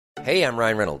Hey, I'm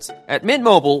Ryan Reynolds. At Mint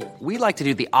Mobile, we like to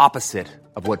do the opposite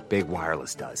of what Big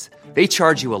Wireless does. They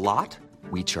charge you a lot,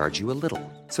 we charge you a little.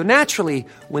 So naturally,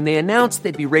 when they announced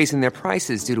they'd be raising their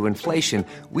prices due to inflation,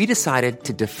 we decided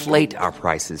to deflate our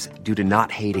prices due to not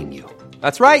hating you.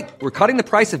 That's right. We're cutting the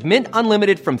price of Mint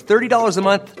Unlimited from $30 a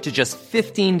month to just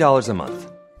 $15 a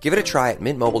month. Give it a try at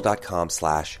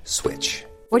mintmobile.com/switch.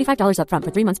 $45 up front for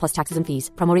 3 months plus taxes and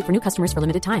fees. Promo rate for new customers for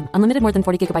limited time. Unlimited more than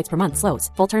 40 gigabytes per month. Slows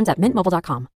full terms at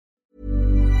mintmobile.com.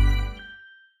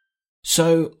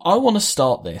 So I want to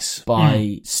start this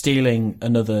by stealing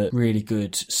another really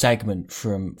good segment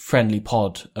from friendly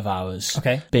pod of ours.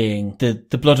 Okay. Being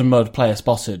the Blood and Mud player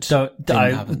spotted.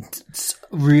 I'm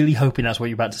really hoping that's what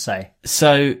you're about to say.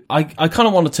 So I kind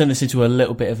of want to turn this into a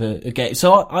little bit of a game.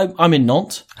 So I'm in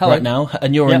Nantes right now,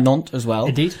 and you're in Nantes as well.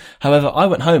 Indeed. However, I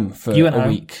went home for a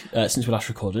week since we last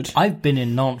recorded. I've been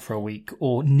in Nantes for a week,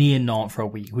 or near Nantes for a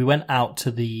week. We went out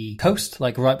to the coast,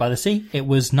 like right by the sea. It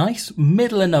was nice,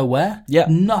 middle of nowhere. Yeah.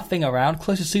 Nothing around.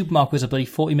 Closest supermarket was a bloody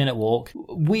 40-minute walk.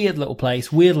 Weird little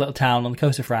place, weird little town on the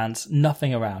coast of France.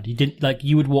 Nothing around.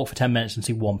 You would walk for 10 minutes and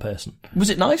see one person. Was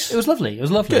it nice? It was lovely. It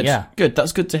was lovely, Good. yeah. Good.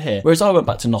 That's good to hear. Whereas I went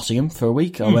back to Nottingham for a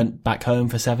week. I went back home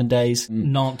for 7 days.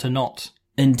 Nantes to Nantes.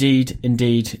 Indeed.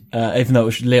 Even though it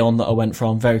was Lyon that I went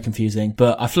from, very confusing.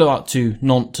 But I flew out to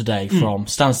Nantes today from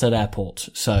Stansted Airport.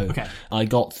 So I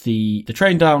got the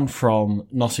train down from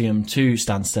Nottingham to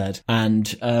Stansted. And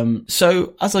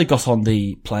so as I got on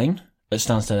the plane at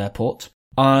Stansted Airport,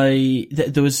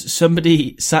 there was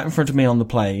somebody sat in front of me on the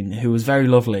plane who was very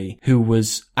lovely, who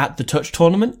was at the touch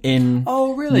tournament in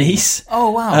Nice.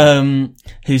 Oh, wow.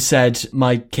 Who said,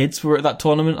 my kids were at that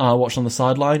tournament and I watched on the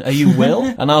sideline. Are you Will?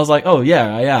 And I was like, oh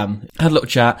yeah, I am. Had a little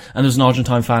chat, and there was an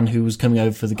Argentine fan who was coming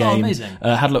over for the game. Oh, amazing.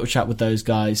 Had a little chat with those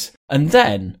guys. And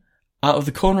then, out of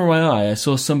the corner of my eye, I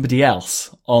saw somebody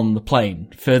else on the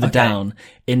plane, further down,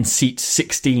 in seat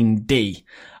 16D.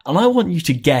 And I want you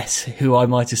to guess who I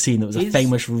might have seen that was a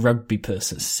famous rugby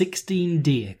person.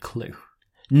 16D a clue?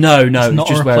 No, it's not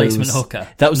just a replacement hooker.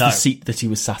 That was the seat that he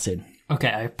was sat in. Okay,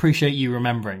 I appreciate you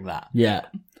remembering that. Yeah.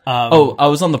 I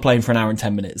was on the plane for an hour and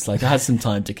 10 minutes. Like, I had some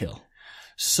time to kill.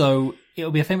 So,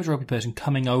 it'll be a famous rugby person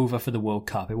coming over for the World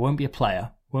Cup. It won't be a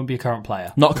player. Won't be a current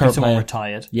player. Not a current player. Someone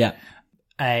retired. Yeah.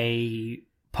 A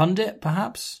pundit,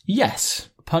 perhaps? Yes.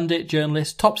 Pundit,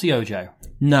 journalist, Topsy Ojo.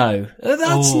 No,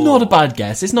 that's not a bad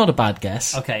guess. It's not a bad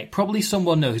guess. Okay, probably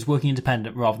someone who's working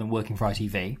independent rather than working for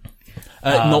ITV.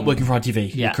 Not working for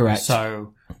ITV, yeah, you're correct.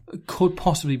 So, could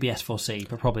possibly be S4C,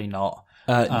 but probably not.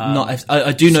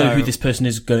 I do know who this person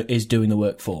is doing the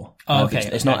work for.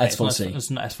 It's not S4C. It's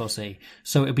not S4C.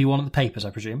 So it'd be one of the papers, I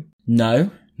presume?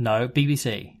 No. No,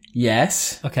 BBC?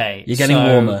 Yes. Okay. You're getting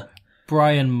warmer.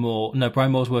 Brian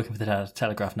Moore's working for the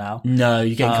Telegraph now. No,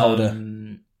 you're getting colder.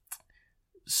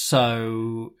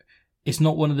 So, it's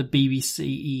not one of the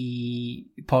BBC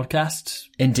podcast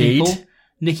Indeed. people?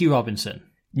 Nicky Robinson.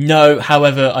 No,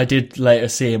 however, I did later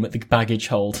see him at the baggage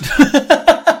hold.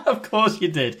 Of course you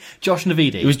did. Josh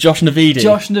Navidi. It was Josh Navidi.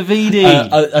 Josh Navidi.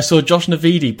 I saw Josh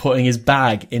Navidi putting his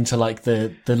bag into like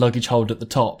the luggage hold at the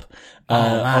top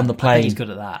on the plane. I think he's good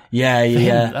at that.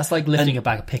 Yeah. That's like lifting a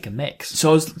bag of pick and mix.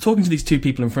 So I was talking to these two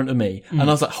people in front of me, and I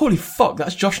was like, holy fuck,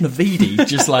 that's Josh Navidi,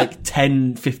 just like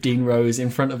 10, 15 rows in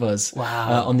front of us.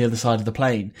 Wow. On the other side of the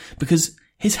plane. Because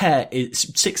his hair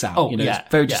sticks out, it's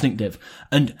very distinctive.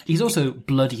 And he's also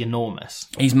bloody enormous.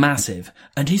 He's massive.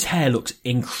 And his hair looks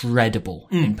incredible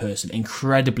in person,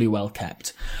 incredibly well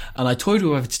kept. And I told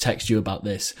whoever to text you about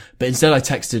this, but instead I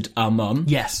texted our mum.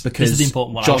 Yes, because this is the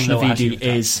important one. Josh Navidi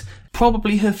is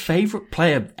probably her favourite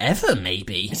player ever,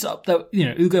 maybe. It's up there,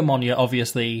 Ugo Monye,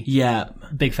 obviously. Yeah.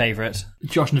 Big favourite.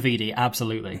 Josh Navidi,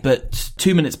 absolutely. But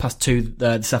 2 minutes past 2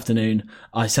 this afternoon,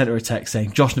 I sent her a text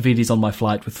saying, Josh Navidi's on my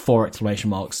flight with 4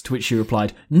 exclamation marks, to which she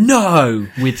replied, no,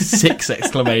 with 6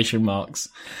 exclamation marks.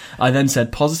 I then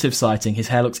said, positive sighting, his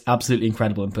hair looks absolutely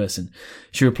incredible in person.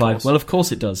 She replied, well, of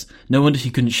course it does. No wonder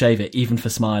he couldn't shave it, even for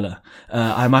Smiler.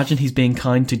 I imagine he's being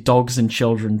kind to dogs and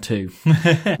children too.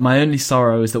 My only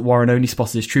sorrow is that Warren only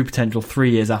spotted his true potential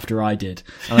 3 years after I did.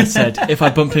 And I said, if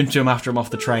I bump into him after I'm off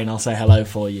the train, I'll say hello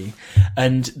for you.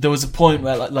 And there was a point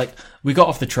where like we got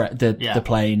off the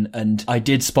plane, and I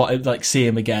did spot him, like see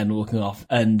him again walking off,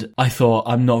 and I thought,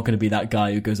 I'm not going to be that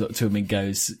guy who goes up to him and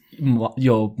goes,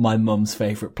 you're my mum's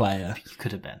favourite player. You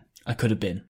could have been. I could have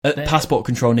been. At passport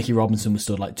control, Nicky Robinson was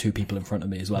stood like 2 people in front of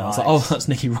me as well. Nice. I was like, oh, that's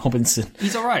Nicky Robinson.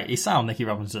 He's alright. He's sound, Nicky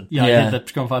Robinson. Yeah, I did the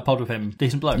Scrum 5 pod with him.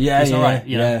 Decent bloke. Yeah, he's alright.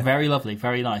 Yeah. Very lovely,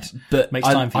 very nice. But Makes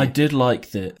time for you. I did like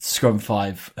that Scrum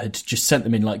 5 had just sent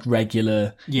them in like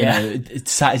regular,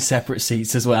 sat in separate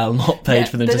seats as well, not paid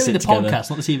for them to sit together. They're doing the podcast,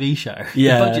 not the TV show.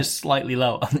 Yeah. The budget's slightly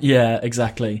lower. Yeah,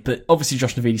 exactly. But obviously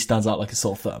Josh Navidi stands out like a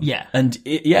sore thumb. Yeah. And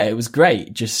it was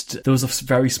great. Just, there was a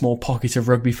very small pocket of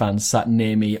rugby fans sat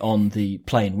near me on the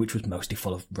plane, which was mostly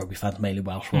full of rugby fans, mainly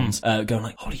Welsh ones, going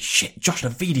like, holy shit, Josh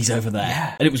Navidi's over there.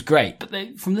 Yeah. And it was great.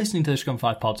 But from listening to the Scrum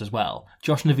 5 pods as well,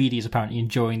 Josh Navidi is apparently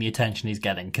enjoying the attention he's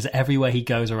getting, because everywhere he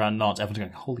goes around Nods, everyone's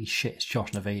going, holy shit, it's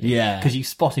Josh Navidi. Yeah. Because you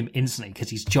spot him instantly, because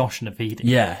he's Josh Navidi.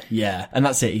 Yeah. And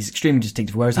that's it. He's extremely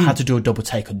distinctive. Whereas I had to do a double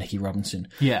take on Nicky Robinson.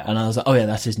 Yeah. And I was like, oh yeah,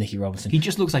 that is Nicky Robinson. He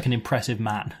just looks like an impressive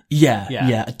man.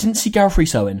 Yeah. I didn't see Gareth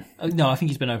Rees Owen. No, I think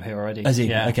he's been over here already. Has he?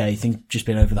 Yeah. Okay, I think just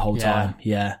been over the whole time.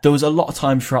 Yeah. There was a lot of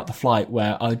times throughout the flight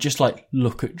where I would just like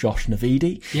look at Josh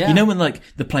Navidi. Yeah. You know when like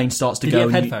the plane starts to Did go.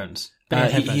 He have headphones?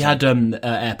 He had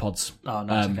AirPods. Oh,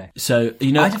 nice, okay. So,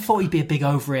 I'd have thought he'd be a big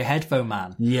over-ear headphone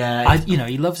man. Yeah.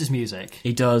 He loves his music.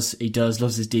 He does,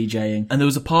 loves his DJing. And there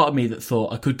was a part of me that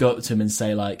thought I could go up to him and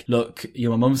say like, look,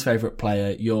 you're my mum's favourite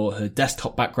player, you're her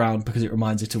desktop background because it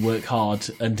reminds her to work hard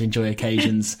and enjoy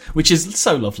occasions, which is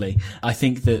so lovely. I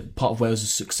think that part of Wales'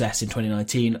 success in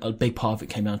 2019, a big part of it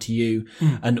came down to you.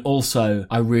 And also,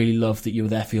 I really love that you were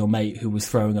there for your mate who was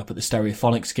throwing up at the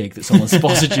Stereophonics gig that someone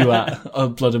spotted you at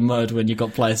of Blood and Mud when you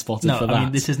got player spotted for that. I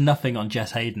mean, this is nothing on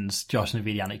Jess Hayden's Josh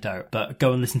Navidi anecdote, but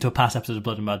go and listen to a past episode of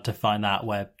Blood and Mud to find out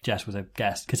where Jess was a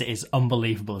guest, because it is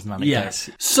unbelievable as an anecdote. Yes.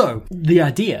 So, the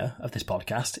idea of this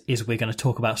podcast is we're going to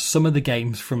talk about some of the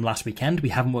games from last weekend. We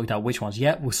haven't worked out which ones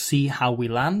yet. We'll see how we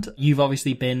land. You've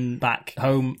obviously been back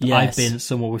home. Yes. I've been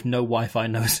somewhere with no Wi-Fi,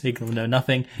 no signal, no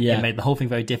nothing. Yeah. It made the whole thing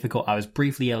very difficult. I was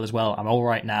briefly ill as well. I'm all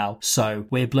right now. So,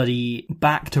 we're bloody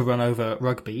back to run over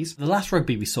rugbies. The last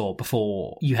rugby we saw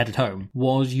before you headed home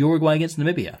was Uruguay against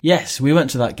Namibia. Yes, we went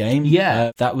to that game.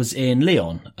 Yeah. That was in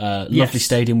Lyon. Lovely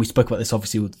stadium. We spoke about this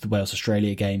obviously with the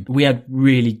Wales-Australia game. We had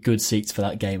really good seats for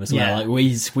that game as well. Yeah. Like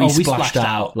we splashed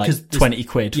out like 20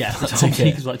 quid. Yeah, the whole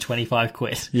ticket was like 25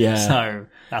 quid. Yeah. So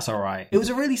that's all right. It was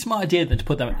a really smart idea then to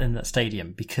put them in that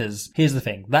stadium, because here's the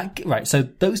thing. So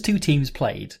those two teams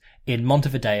played in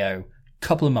Montevideo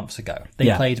couple of months ago.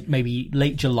 They played maybe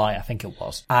late July, I think it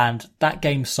was. And that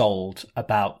game sold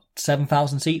about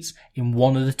 7,000 seats in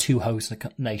one of the two host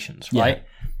nations, right? Yeah.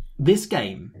 This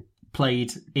game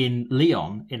played in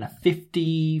Lyon in a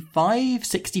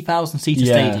 60,000 seater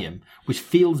stadium, which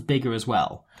feels bigger as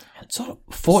well. So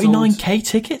 49k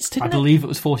tickets, didn't it? I believe it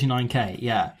was 49k,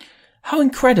 yeah. How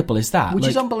incredible is that? Which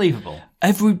is unbelievable.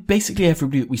 Basically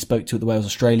everybody that we spoke to at the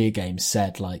Wales-Australia game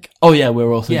said like, oh yeah,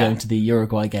 we're also going to the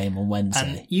Uruguay game on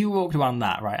Wednesday. And you walked around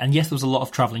that, right? And yes, there was a lot of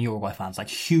travelling Uruguay fans, like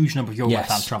huge number of Uruguay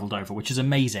fans travelled over, which is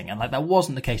amazing. And like that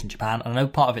wasn't the case in Japan. And I know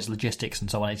part of it's logistics and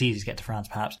so on. It's easy to get to France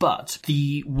perhaps. But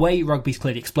the way rugby's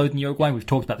clearly exploded in Uruguay, we've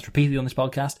talked about this repeatedly on this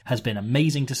podcast, has been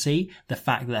amazing to see. The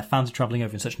fact that their fans are travelling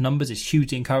over in such numbers is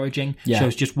hugely encouraging. Yeah.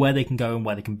 Shows just where they can go and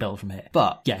where they can build from here.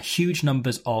 But yeah, huge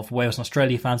numbers of Wales and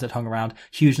Australia fans that hung around,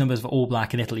 huge numbers of All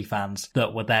Black and Italy fans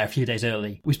that were there a few days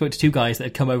early. We spoke to two guys that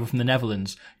had come over from the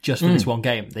Netherlands just for this one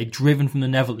game. They'd driven from the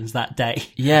Netherlands that day.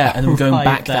 Yeah, and they were going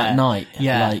back that night.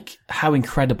 Yeah. Like, how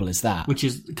incredible is that? Which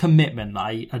is commitment that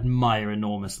I admire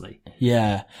enormously.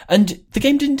 Yeah. And the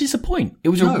game didn't disappoint. It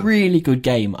was a really good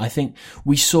game. I think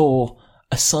we saw,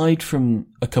 aside from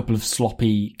a couple of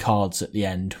sloppy cards at the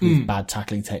end with bad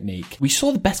tackling technique, we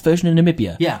saw the best version of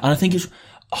Namibia. Yeah. And I think it's...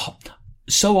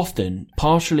 so often,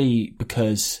 partially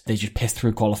because they just piss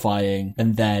through qualifying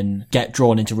and then get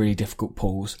drawn into really difficult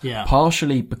pools. Yeah.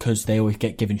 Partially because they always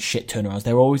get given shit turnarounds.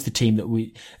 They're always the team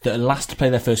that are last to play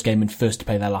their first game and first to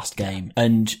play their last game.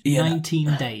 And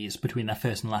 19 days between their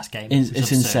first and last game.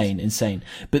 It's insane.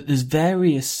 But there's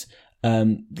various,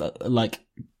 what's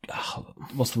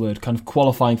the word? Kind of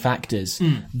qualifying factors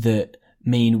that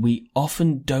mean we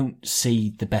often don't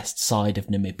see the best side of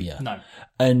Namibia. No.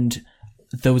 And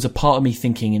there was a part of me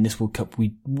thinking in this World Cup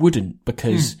we wouldn't,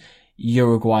 because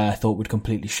Uruguay I thought would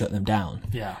completely shut them down.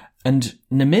 Yeah. And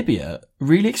Namibia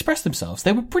really expressed themselves.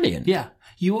 They were brilliant. Yeah.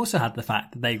 You also had the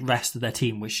fact that they rested their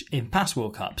team, which in past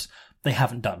World Cups they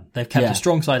haven't done. They've kept a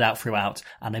strong side out throughout,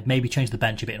 and they've maybe changed the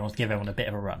bench a bit in order to give everyone a bit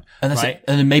of a run. And that's it.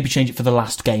 And then maybe change it for the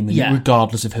last game,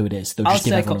 regardless of who it is. They'll just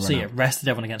give everyone a run. It rested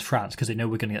everyone against France because they know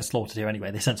we're going to get slaughtered here anyway.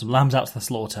 They sent some lambs out to the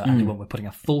slaughter, and they went, we're putting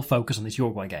a full focus on this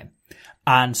Uruguay game.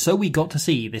 And so we got to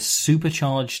see this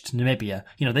supercharged Namibia.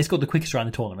 You know, they scored the quickest round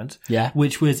of the tournament. Yeah.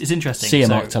 Which was, it's interesting. See you,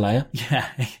 Mark Talea. Yeah.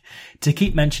 To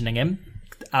keep mentioning him,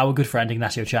 our good friend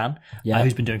Ignacio Chan,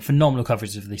 who's been doing phenomenal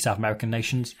coverage of the South American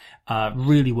nations.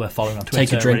 Really worth following on Twitter.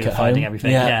 Take a drink really at finding home.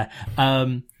 Everything. Yeah.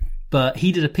 But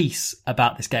he did a piece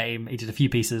about this game. He did a few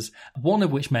pieces, one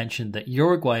of which mentioned that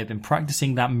Uruguay had been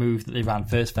practicing that move that they ran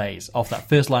first phase off that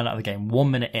first line out of the game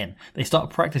 1 minute in. They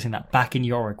started practicing that back in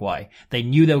Uruguay. They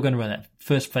knew they were going to run that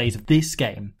first phase of this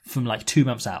game from like 2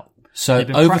 months out. So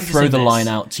overthrow the line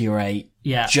out to your 8.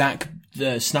 Yeah. Jack,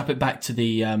 snap it back to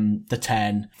the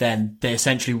 10. Then they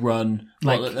essentially run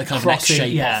like the kind of next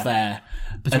shape off there.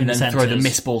 Between and then the throw the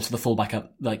miss ball to the fullback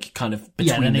up, like kind of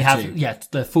between and then they the have two.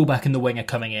 The fullback and the winger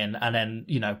coming in, and then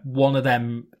one of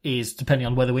them is, depending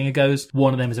on where the winger goes,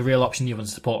 one of them is a real option, the other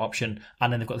is a support option,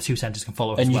 and then they've got the two centres can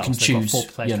follow up and as you well. can so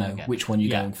choose which one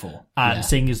you're going for. And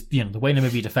seeing as the way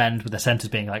Namibia defend with the centres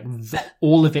being like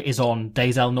all of it is on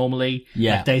Dezel normally.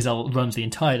 Like Dezel runs the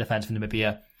entire defence for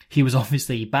Namibia. He was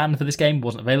obviously banned for this game,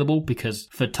 wasn't available because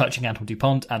for touching Antoine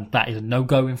Dupont, and that is a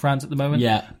no-go in France at the moment.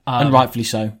 Yeah, and rightfully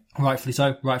so. Rightfully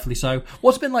so.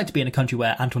 What's it been like to be in a country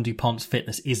where Antoine Dupont's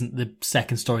fitness isn't the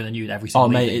second story in the news every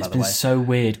single evening, mate, it's been so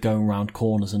weird going around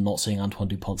corners and not seeing Antoine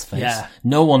Dupont's face. Yeah.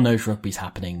 No one knows rugby's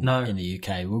happening in the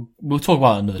UK. We'll talk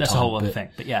about it another time. That's a whole other thing.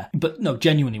 But no,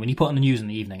 genuinely, when you put on the news in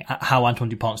the evening, how Antoine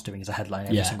Dupont's doing is a headline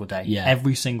every single day. Yeah.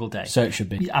 Every single day. So it should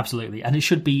be. Absolutely. And it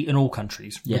should be in all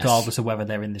countries, regardless of whether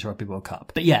they're in this Rugby World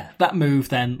Cup. But that move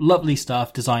then, lovely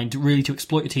stuff, designed really to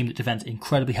exploit a team that defends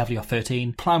incredibly heavily off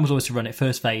 13. Plan was always to run it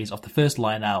first phase off the first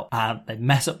line out, and they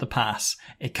mess up the pass.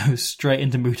 It goes straight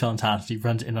into Mouton's hands. He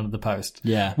runs it in under the post.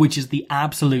 Yeah. Which is the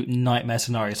absolute nightmare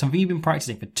scenario. Something you've been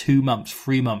practicing for 2 months,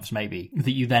 3 months maybe,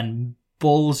 that you then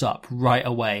balls up right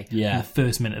away in the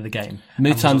first minute of the game.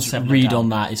 Mouton's read on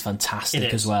that is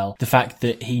fantastic as well. The fact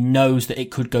that he knows that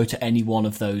it could go to any one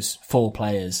of those 4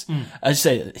 players. As I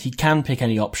say, he can pick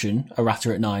any option,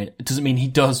 Arata at 9. It doesn't mean he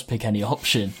does pick any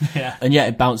option. And yet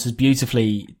it bounces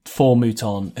beautifully for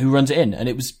Mouton, who runs it in. And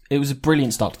it was a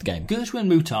brilliant start to the game. Gershwin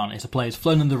Mouton is a player who's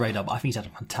flown under the radar, but I think he's had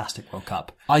a fantastic World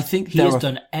Cup. I think he has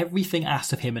done everything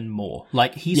asked of him and more.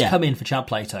 Like, he's come in for Chad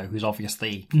Plato, who's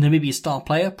obviously Namibia's star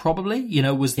player, probably.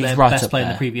 Was their best player in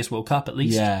the previous World Cup, at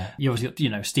least. Yeah. You obviously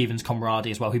got, Stevens Comrade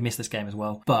as well, who missed this game as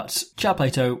well. But Chad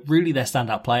Plato, really their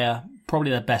standout player.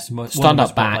 Probably their best,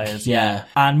 stand-up back players. Yeah.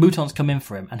 And Mouton's come in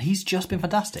for him, and he's just been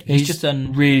fantastic. He's just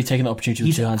done really taken the opportunity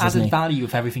with 2 hands. He's added value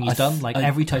with everything he's done. Like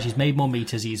every touch, he's made more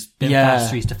meters. He's been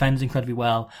faster. He's defended incredibly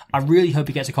well. I really hope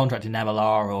he gets a contract in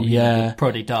MLR or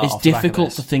Pro D Dart. It's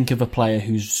difficult to think of a player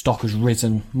whose stock has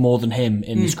risen more than him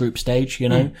in this group stage.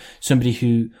 Somebody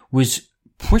who was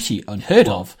pretty unheard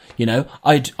of.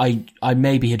 I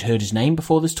maybe had heard his name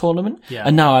before this tournament,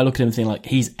 and now I look at him and think like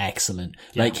he's excellent.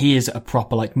 Like he is a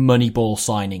proper like Moneyball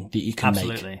signing that you can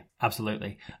make.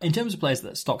 Absolutely. In terms of players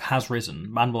that stock has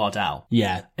risen, Manuel Ardal.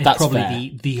 Yeah, it's that's probably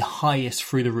fair. the highest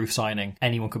through the roof signing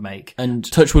anyone could make. And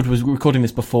Touchwood was recording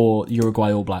this before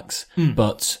Uruguay All Blacks,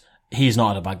 but he's not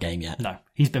had a bad game yet. No,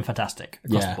 he's been fantastic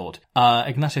across the board.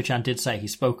 Ignacio Chan did say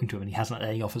he's spoken to him and he hasn't had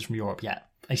any offers from Europe yet.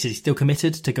 He said he's still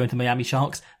committed to going to Miami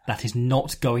Sharks. That is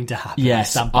not going to happen.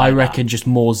 Yes, I reckon just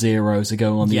more zeros are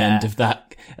going on the end of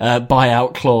that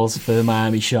buyout clause for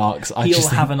Miami Sharks. He'll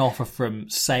have an offer from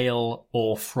Sale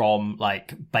or from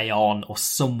like Bayonne or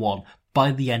someone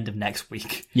by the end of next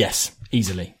week. Yes,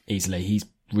 easily. He's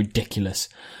ridiculous.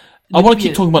 I want to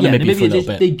keep talking about Namibia for a little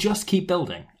bit. They just keep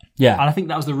building. Yeah. And I think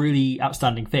that was the really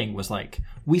outstanding thing was like,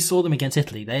 we saw them against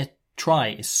Italy. Their try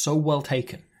is so well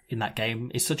taken in that game.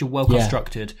 It's such a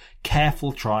well-constructed,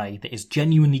 careful try that is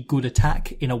genuinely good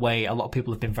attack in a way a lot of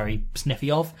people have been very sniffy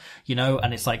of,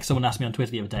 and it's like someone asked me on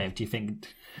Twitter the other day, do you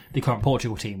think the current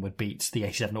Portugal team would beat the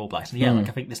 87 All Blacks? And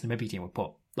I think this Namibia team would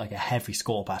put like a heavy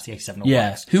score past the 87 All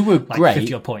Blacks. Who were like great.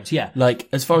 50 odd points, Like,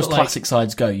 as far as classic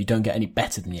sides go, you don't get any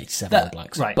better than the 87 All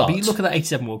Blacks. Right, but you look at that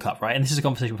 87 World Cup, right, and this is a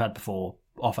conversation we've had before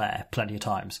off air plenty of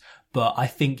times. But I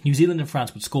think New Zealand and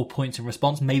France would score points in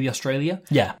response, maybe Australia.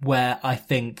 Yeah. Where I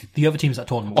think the other teams that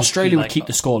tournament Australia would keep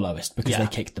the score lowest because they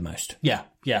kicked the most. Yeah.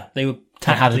 They were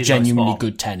had a genuinely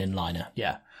good 10 in liner.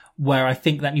 Yeah. Where I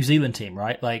think that New Zealand team,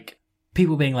 right, like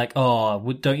people being like,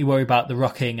 oh, don't you worry about the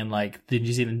rucking and like the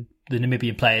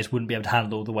Namibian players wouldn't be able to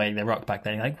handle the way they rucked back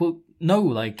then. Like, well, no,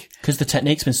 like because the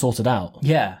technique's been sorted out.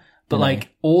 Yeah. But like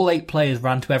all 8 players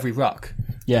ran to every ruck.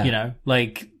 Yeah.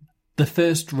 Like the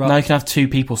first ruck. Now you can have 2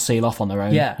 people seal off on their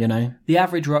own. Yeah. The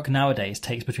average ruck nowadays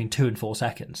takes between 2 and 4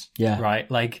 seconds. Yeah.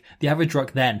 Right? Like the average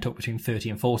ruck then took between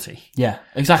 30 and 40. Yeah,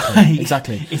 exactly.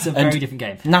 Exactly. It's a very different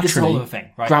game. Naturally, this is a whole other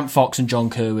thing, right? Grant Fox and John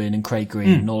Kerwin and Craig Green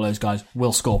and all those guys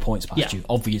will score points past you,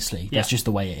 obviously. That's just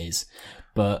the way it is.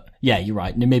 But yeah, you're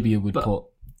right. Namibia would put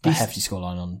a hefty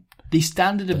scoreline on. The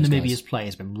standard of Namibia's play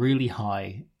has been really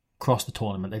high across the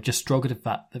tournament. They've just struggled with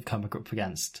that. They've come up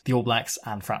against the All Blacks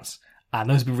and France. And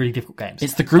those have been really difficult games.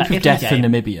 It's the group of death for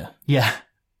Namibia. Yeah.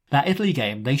 That Italy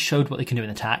game, they showed what they can do in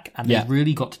attack, and they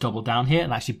really got to double down here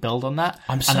and actually build on that.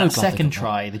 I'm so and that glad second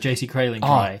try, the JC Crayling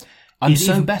try, I'm is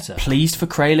so even better. Pleased for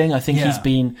Crayling. I think he's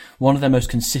been one of their most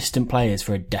consistent players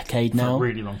for a decade now. For a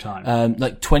really long time.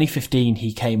 Like 2015,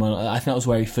 he came on. I think that was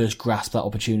where he first grasped that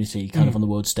opportunity, kind of on the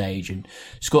world stage, and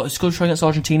scored a try against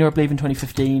Argentina, I believe, in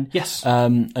 2015. Yes.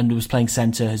 And was playing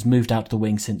centre. Has moved out to the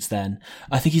wing since then.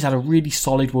 I think he's had a really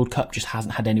solid World Cup. Just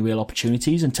hasn't had any real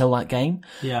opportunities until that game.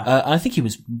 Yeah. And I think he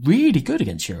was really good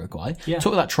against Uruguay. Yeah.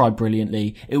 Took that try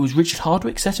brilliantly. It was Richard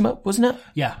Hardwick set him up, wasn't it?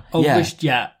 Yeah.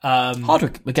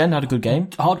 Hardwick again had a good game.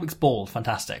 Hardwick's ball,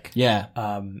 fantastic. Yeah.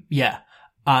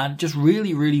 And just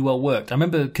really, really well worked. I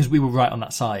remember because we were right on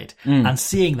that side and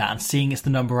seeing that and seeing it's the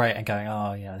number 8 and going,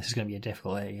 oh, yeah, this is going to be a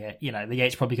difficult, you know, the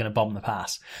 8's probably going to bomb the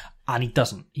pass. And he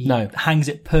doesn't. He hangs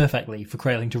it perfectly for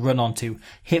Crayling to run onto,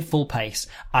 hit full pace.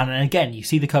 And then again, you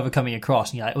see the cover coming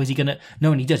across and you're like, oh, is he going to?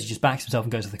 No, and he does. He just backs himself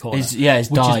and goes to the corner. His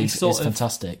dive is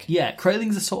fantastic. Yeah,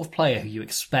 Crayling's the sort of player who you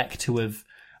expect to have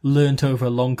learnt over a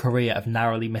long career of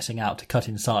narrowly missing out to cut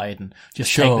inside and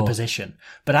just take the position.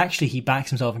 But actually he backs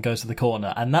himself and goes to the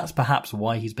corner, and that's perhaps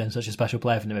why he's been such a special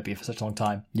player for Namibia for such a long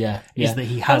time. Yeah. Is that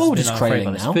he has How old been is unafraid by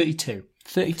Crayling this. now? 32.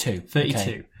 32.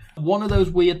 Okay. One of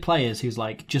those weird players who's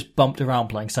like just bumped around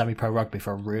playing semi-pro rugby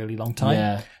for a really long time.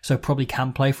 Yeah. So probably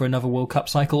can play for another World Cup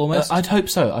cycle almost. I'd hope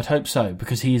so,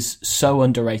 because he's so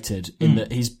underrated in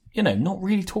that he's, you know, not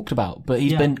really talked about, but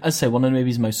he's been, as I say, one of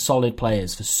Namibia's most solid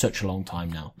players for such a long time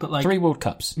now. But like 3 World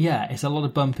Cups. Yeah, it's a lot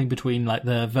of bumping between like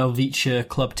the Velveeta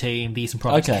club team, the Eastern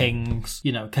Province Kings.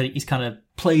 You know, he's kind of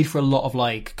played for a lot of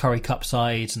like Curry Cup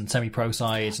sides and semi-pro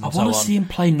sides and so on. I want to see him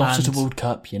play not at a World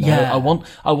Cup, you know. Yeah. I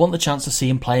want the chance to see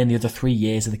him play in the other 3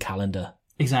 years of the calendar.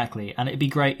 Exactly, and it'd be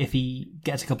great if he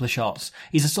gets a couple of shots.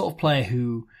 He's a sort of player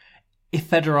who, if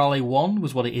Federale 1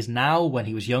 was what it is now when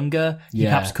he was younger, he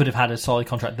perhaps could have had a solid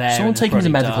contract there. Someone take him as a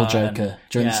medical joker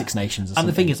during the Six Nations or something. And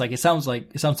the thing is, like, it sounds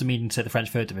to me to say the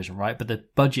French Third Division, right? But the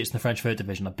budgets in the French Third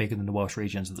Division are bigger than the Welsh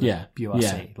regions of the URC.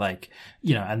 Yeah. Like,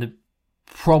 you know, and the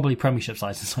probably Premiership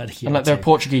sides inside the URC. And like there are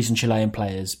Portuguese and Chilean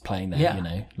players playing there, you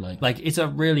know. Like it's a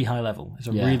really high level. It's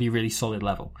a really, really solid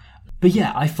level. But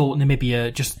yeah, I thought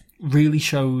Namibia just really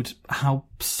showed how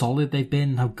solid they've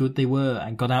been, how good they were,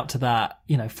 and got out to that,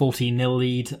 you know, 14-0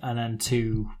 lead and then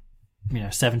to, you know,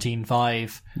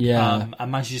 17-5. Yeah.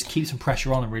 And managed to just keep some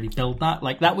pressure on and really build that.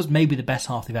 Like, that was maybe the best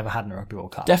half they've ever had in a Rugby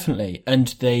World Cup. Definitely. And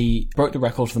they broke the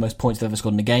record for the most points they've ever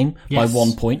scored in a game by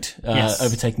 1 point,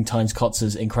 overtaking Tynes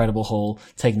Cotz's incredible haul,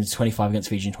 taking it to 25 against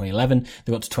Fiji in 2011.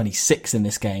 They got to 26 in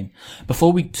this game.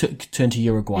 Before we turn to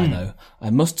Uruguay, though, I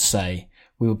must say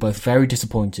we were both very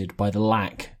disappointed by the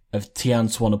lack of Tian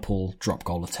Swanepoel drop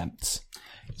goal attempts.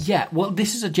 Yeah, well,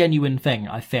 this is a genuine thing,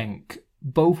 I think.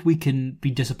 Both we can be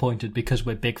disappointed because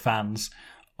we're big fans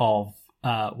of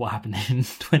what happened in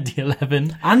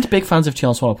 2011. And big fans of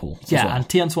Tian Swanepoel. Yeah, well. And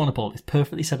Tian Swanepoel is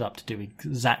perfectly set up to do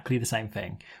exactly the same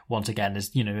thing. Once again,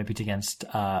 as, you know, maybe against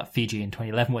Fiji in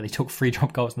 2011, where they took 3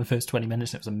 drop goals in the first 20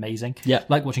 minutes. It was amazing. Yeah.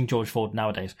 Like watching George Ford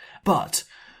nowadays. But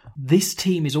this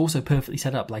team is also perfectly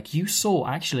set up. Like, you saw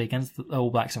actually against the All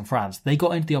Blacks and France, they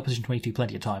got into the opposition 22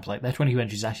 plenty of times. Like, their 22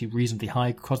 entry is actually reasonably high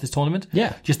across this tournament.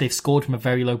 Yeah. Just they've scored from a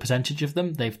very low percentage of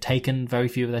them. They've taken very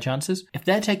few of their chances. If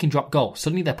they're taking drop goals,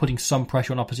 suddenly they're putting some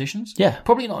pressure on oppositions. Yeah.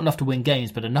 Probably not enough to win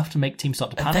games, but enough to make teams start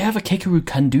to panic. They have a kicker who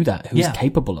can do that, who's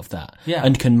capable of that. Yeah.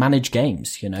 And can manage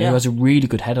games, you know, who has a really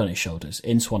good head on his shoulders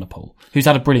in Swanepoel, who's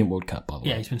had a brilliant World Cup, by the way.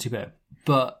 Yeah, he's been superb.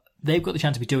 But they've got the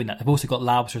chance to be doing that. They've also got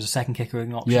Laubser as a second kicker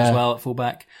option as well at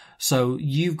fullback. So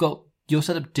you're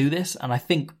set up to do this, and I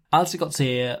think Alistair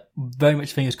Gauthier, very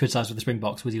much fingers criticised with the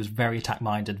Springboks, was he was very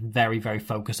attack-minded, very, very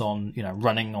focused on, you know,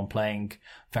 running, on playing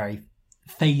very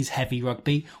phase-heavy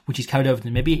rugby, which he's carried over to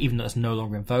Namibia, even though it's no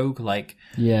longer in vogue. Like,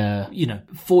 you know,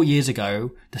 4 years ago,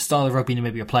 the style of rugby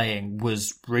Namibia playing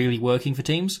was really working for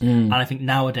teams, and I think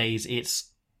nowadays it's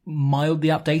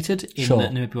mildly outdated in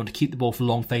that Namibia want to keep the ball for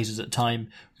long phases at a time,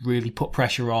 really put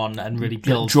pressure on and really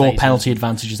build draw phases. Penalty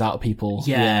advantages out of people.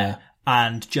 Yeah.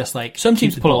 And just like some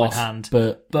teams keep the pull ball it off, in hand.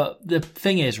 but the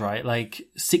thing is, right, like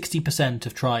 60%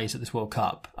 of tries at this World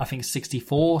Cup, I think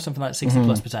 64, something like 60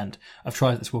 plus percent of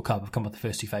tries at this World Cup have come with the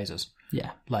first 2 phases.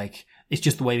 Yeah. Like, it's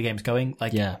just the way the game's going.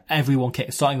 Like, everyone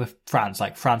kicks, starting with France,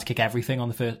 like France kick everything on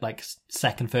the first, like,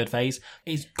 second, third phase.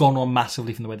 It's gone on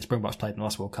massively from the way the Springboks played in the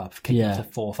last World Cup, kicking up to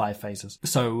 4 or 5 phases.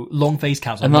 So long phase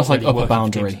counts. And that's like really upper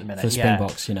boundary for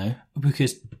Springboks, you know?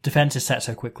 Because defense is set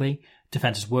so quickly.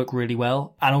 Defenses work really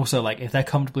well. And also, like, if they're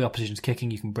comfortably opposition's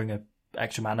kicking, you can bring a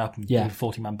extra man up and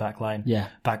 40-man back line,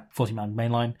 40-man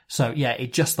main line. So yeah,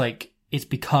 it just like it's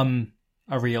become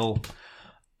a real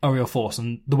force.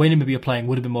 And the way Namibia are playing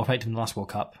would have been more effective in the last World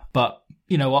Cup. But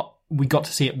you know what? We got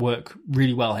to see it work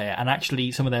really well here. And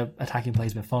actually, some of their attacking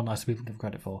plays have been far nicer than people give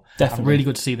credit for. Definitely. And really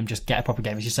good to see them just get a proper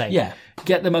game, as you say.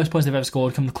 Get the most points they've ever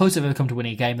scored, come the closest they've ever come to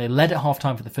winning a game. They led at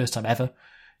half-time for the first time ever.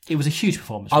 It was a huge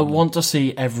performance. I want to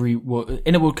see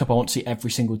in a World Cup, I want to see every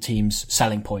single team's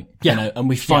selling point. You know, and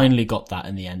we finally got that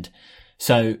in the end.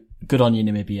 So good on you,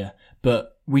 Namibia.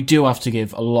 But we do have to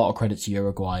give a lot of credit to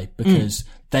Uruguay because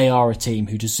they are a team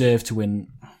who deserve to win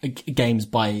games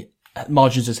by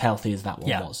margins as healthy as that one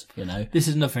was, you know. This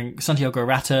is nothing. Santiago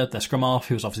Arata, the scrum half,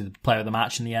 who was obviously the player of the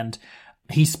match in the end,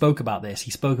 he spoke about this. He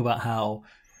spoke about how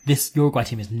this Uruguay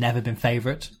team has never been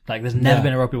favourite. Like, there's never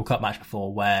been a Rugby World Cup match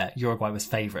before where Uruguay was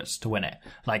favourites to win it.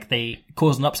 Like, they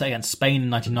caused an upset against Spain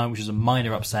in 1999, which was a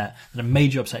minor upset, and a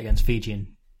major upset against Fiji in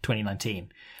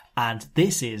 2019. And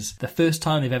this is the first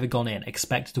time they've ever gone in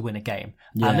expected to win a game.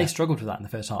 And they struggled with that in the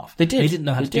first half. They did. They didn't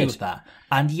know how to deal with that.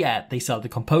 And yet they still had the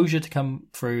composure to come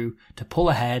through, to pull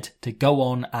ahead, to go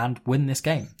on and win this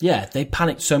game. Yeah, they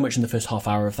panicked so much in the first half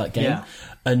hour of that game. Yeah.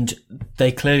 And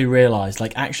they clearly realised,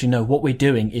 like, actually, no, what we're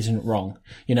doing isn't wrong.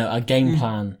 You know, our game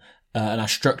plan and our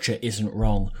structure isn't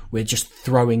wrong. We're just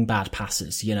throwing bad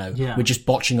passes, you know. Yeah. We're just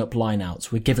botching up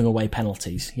lineouts. We're giving away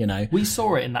penalties, you know. We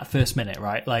saw it in that first minute,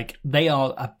 right? Like, they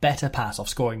are a better pass off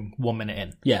scoring 1 minute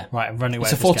in. Yeah. Right, and running away.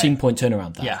 It's a 14-point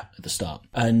turnaround there at the start.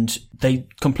 And they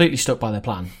completely stuck by their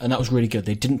plan. And that was really good.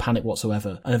 They didn't panic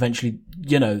whatsoever. And eventually,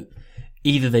 you know,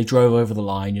 either they drove over the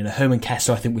line, you know, Herman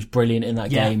Kessler, I think, was brilliant in that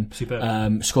game.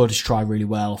 Superb. Scored his try really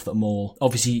well off the maul.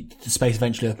 Obviously, the space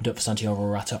eventually opened up for Santiago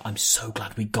Arata. I'm so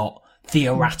glad we got the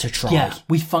Arata try. Yeah,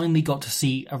 we finally got to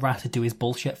see Arata do his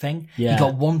bullshit thing. Yeah. He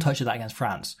got one touch of that against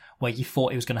France, where you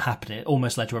thought it was going to happen. It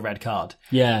almost led to a red card.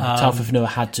 Yeah, Taufifenua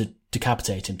had to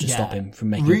decapitate him to stop him from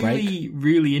making a break. Really,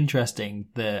 really interesting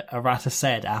that Arata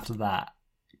said after that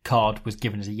card was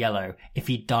given as a yellow, if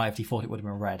he dived, he thought it would have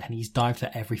been red, and he's dived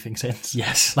at everything since.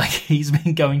 Yes. Like, he's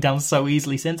been going down so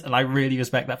easily since, and I really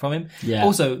respect that from him. Yeah.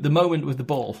 Also, the moment with the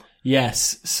ball.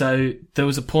 Yes. So there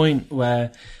was a point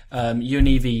where Chewy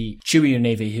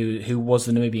Univi, who was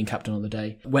the Namibian captain on the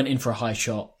day, went in for a high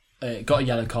shot, got a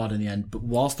yellow card in the end, but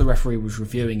whilst the referee was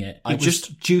reviewing it, it was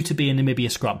due to be a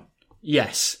Namibia scrum.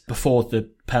 Yes, before the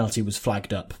penalty was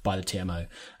flagged up by the TMO.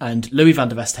 And Louis van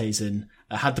der Westhuizen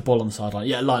had the ball on the sideline.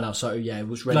 Yeah, line out, so yeah,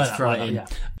 was ready to throw it in. Yeah.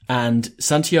 And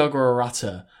Santiago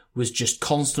Arata was just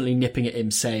constantly nipping at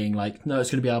him, saying, like, no, it's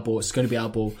going to be our ball, it's going to be our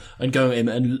ball, and going at him.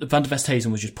 And Van der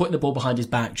Westhuizen was just putting the ball behind his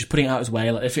back, just putting it out his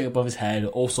way, like lifting it above his head,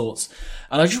 all sorts.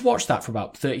 And I just watched that for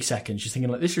about 30 seconds, just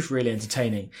thinking, like, this is really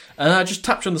entertaining. And I just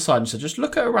tapped her on the side and said, just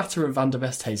look at Arata and Van der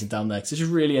Westhuizen down there, because this is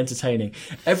really entertaining.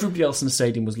 Everybody else in the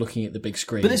stadium was looking at the big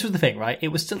screen. But this was the thing, right?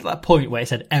 It was still at that point where it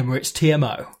said Emirates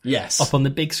TMO. Yes. Up on the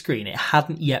big screen. It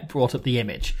hadn't yet brought up the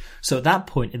image. So at that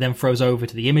point, it then throws over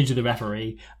to the image of the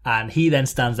referee, and he then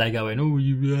stands there going, oh,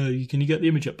 can you get the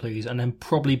image up, please? And then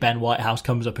probably Ben Whitehouse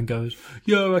comes up and goes,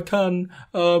 yeah, I can.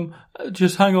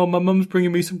 Just hang on, my mum's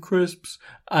bringing me some crisps.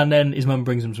 And then his mum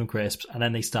brings him some crisps, and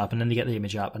then they stop, and then they get the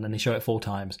image up, and then they show it 4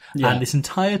 times. Yeah. And this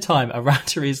entire time,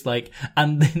 Arata is like,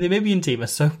 and the Namibian team are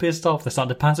so pissed off, they're starting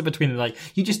to pass it between them, like,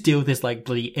 you just deal with this, like,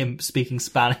 bloody imp speaking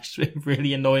Spanish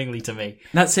really annoyingly to me.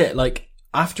 That's it. Like,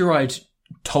 after I'd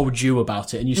told you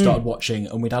about it and you started watching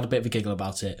and we'd had a bit of a giggle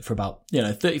about it for about,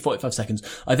 30, 45 seconds.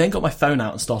 I then got my phone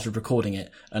out and started recording it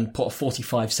and put a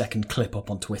 45-second clip up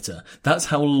on Twitter. That's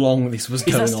how long this was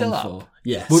going on for.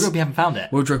 Yes. World Rugby haven't found it.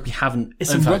 World Rugby haven't.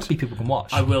 It's some rugby people can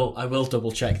watch. I will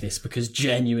double check this because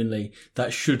genuinely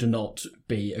that should not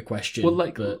be a question.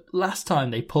 Well, last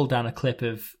time they pulled down a clip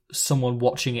of someone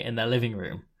watching it in their living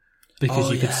room.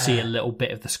 Because you could see a little bit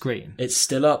of the screen. It's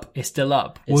still up.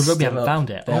 World Rugby haven't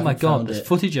found it. Oh my God, there's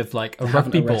footage of like a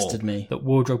rugby ball that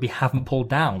World Rugby haven't pulled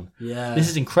down. Yeah. This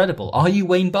is incredible. Are you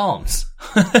Wayne Barnes?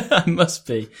 I must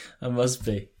be.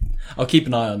 I'll keep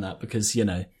an eye on that because,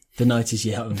 the night is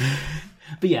young.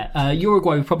 But yeah,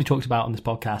 Uruguay we've probably talked about on this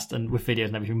podcast and with videos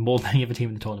and everything more than any other team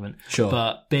in the tournament. Sure.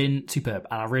 But been superb.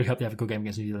 And I really hope they have a good game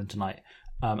against New Zealand tonight.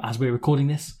 As we're recording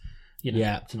this.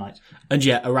 Tonight. And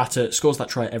Arata scores that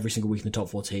try every single week in the top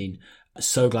 14.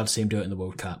 So glad to see him do it in the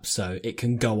World Cup. So it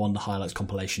can go on the highlights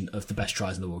compilation of the best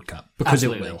tries in the World Cup. Because it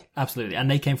will. Absolutely.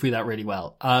 And they came through that really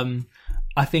well.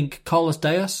 I think Carlos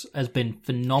Deus has been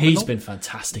phenomenal. He's been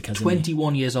fantastic, hasn't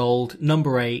 21 years old,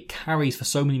 number 8, carries for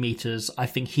so many metres. I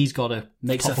think he's got a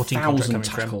makes top 14 contract coming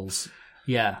tackles. for him.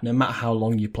 Yeah. No matter how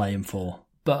long you play him for.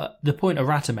 But the point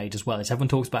Arata made as well is everyone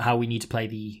talks about how we need to play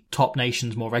the top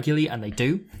nations more regularly, and they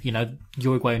do. You know,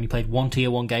 Uruguay only played one Tier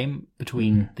 1 game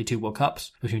between the two World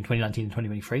Cups, between 2019 and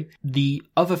 2023. The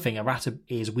other thing, Arata,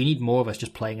 is we need more of us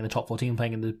just playing in the top 14 and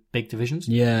playing in the big divisions.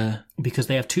 Yeah. Because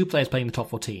they have 2 players playing in the top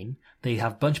 14. They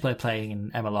have a bunch of players playing in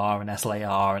MLR and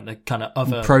SLAR and the kind of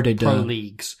other pro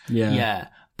leagues. Yeah.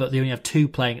 But they only have 2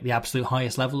 playing at the absolute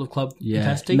highest level of club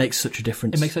intensity. It makes such a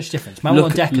difference. It makes such a difference. Manuel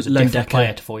Deca's a different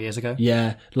player to 4 years ago.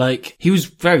 Yeah, like, he was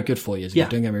very good 4 years ago,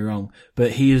 don't get me wrong, but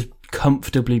he has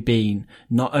comfortably been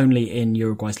not only in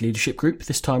Uruguay's leadership group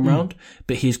this time round,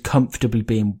 but he's comfortably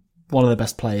been one of the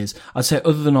best players. I'd say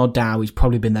other than Ordao, he's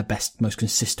probably been their best, most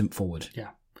consistent forward. Yeah.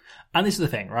 And this is the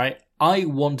thing, right? I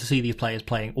want to see these players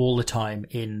playing all the time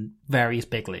in various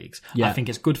big leagues. Yeah. I think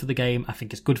it's good for the game. I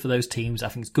think it's good for those teams. I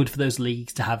think it's good for those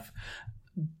leagues to have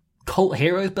cult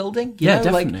heroes building. You know?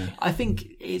 Definitely. Like, I think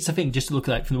it's a thing just to look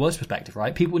at it from the world's perspective,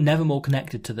 right? People were never more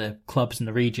connected to the clubs and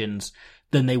the regions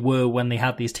than they were when they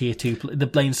had these tier 2, the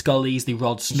Blaine Scullys, the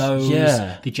Rod Snows,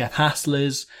 the Jeff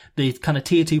Hasslers, the kind of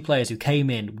tier 2 players who came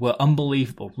in were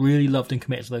unbelievable, really loved and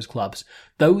committed to those clubs.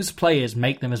 Those players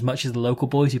make them as much as the local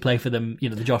boys who play for them, you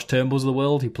know, the Josh Turnbulls of the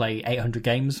world who play 800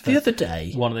 games for the other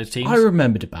day, one of those teams. I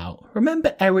remember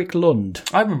Eric Lund.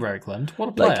 I remember Eric Lund. What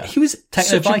a player. Like, he was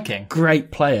Techno Viking. A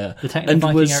great player. The Techno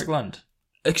Viking Eric Lund.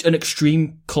 An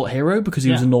extreme cult hero because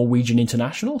he was a Norwegian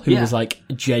international who was like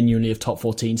genuinely of top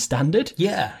 14 standard.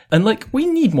 Yeah. And like, we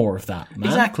need more of that, man.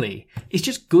 Exactly. It's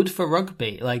just good for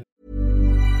rugby. Like,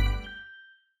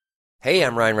 Hey,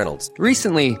 I'm Ryan Reynolds.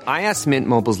 Recently, I asked Mint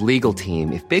Mobile's legal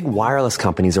team if big wireless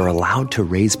companies are allowed to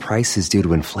raise prices due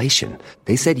to inflation.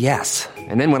 They said yes.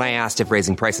 And then when I asked if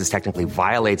raising prices technically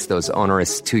violates those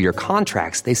onerous 2-year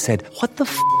contracts, they said, "What the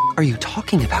f*** are you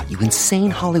talking about, you insane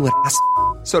Hollywood ass?"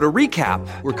 So to recap,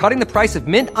 we're cutting the price of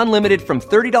Mint Unlimited from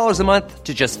 $30 a month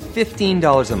to just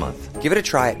 $15 a month. Give it a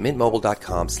try at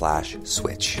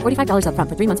mintmobile.com/switch. $45 up front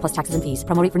for 3 months plus taxes and fees.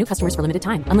 Promo rate for new customers for limited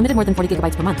time. Unlimited more than 40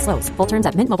 gigabytes per month. Slows full terms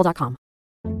at mintmobile.com.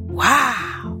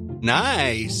 Wow.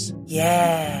 Nice.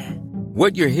 Yeah.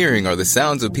 What you're hearing are the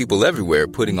sounds of people everywhere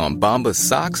putting on Bombas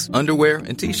socks, underwear,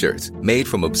 and T-shirts made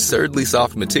from absurdly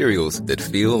soft materials that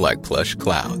feel like plush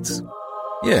clouds.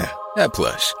 Yeah, that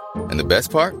plush. And the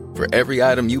best part? For every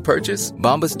item you purchase,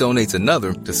 Bombas donates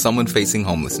another to someone facing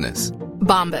homelessness.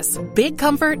 Bombas. Big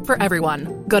comfort for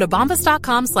everyone. Go to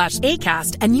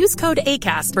bombas.com/ACAST and use code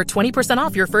ACAST for 20%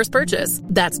 off your first purchase.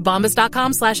 That's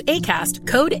bombas.com/ACAST.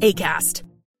 Code ACAST.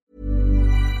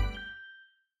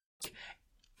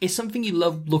 It's something you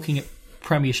love looking at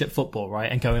Premiership football,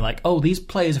 right? And going like, oh, these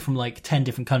players are from like 10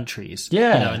 different countries.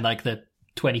 Yeah. You know, in like the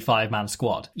 25-man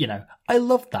squad. You know, I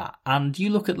love that. And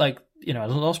you look at like, you know,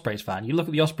 as an Ospreys fan, you look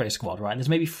at the Ospreys squad, right? And there's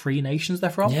maybe 3 nations they're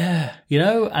from. Yeah. You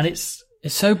know, and it's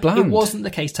so bland. It wasn't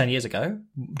the case 10 years ago.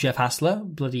 Jeff Hassler,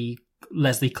 bloody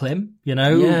Leslie Klim, you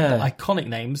know, iconic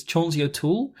names. Chauncey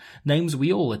O'Toole, names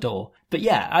we all adore. But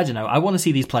yeah, I don't know. I want to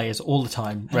see these players all the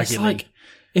time, regularly. It's like,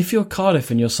 if you're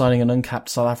Cardiff and you're signing an uncapped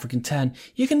South African 10,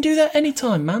 you can do that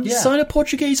anytime, man. Yeah. Sign a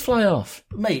Portuguese fly-half.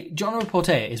 Mate, John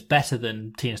Portea is better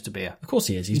than Tina Stabia. Of course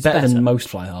he is. He's better than most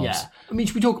fly-halves. Yeah. I mean,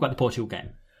 should we talk about the Portugal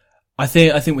game? I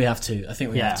think we have to. Have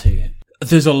to.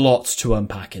 There's a lot to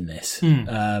unpack in this.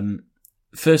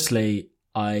 Firstly,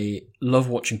 I love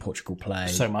watching Portugal play.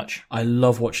 So much. I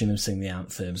love watching them sing the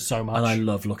anthem. So much. And I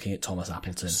love looking at Thomas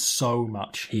Appleton. So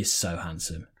much. He is so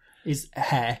handsome. His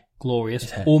hair, glorious.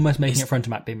 His hair. Almost making it front of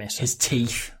Mac be missing. His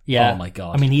teeth. Yeah. Oh my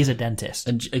God. I mean, he's a dentist.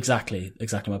 And exactly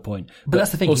my point. But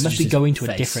that's the thing, he must be going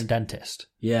to a different dentist.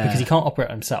 Yeah. Because he can't operate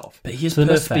on himself. But he is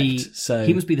perfect.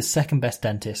 He must be the second best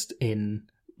dentist in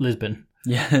Lisbon.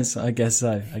 Yes, I guess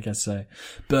so.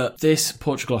 But this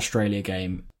Portugal-Australia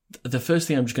game, the first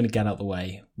thing I'm just going to get out the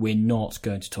way, we're not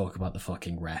going to talk about the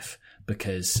fucking ref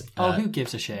because... who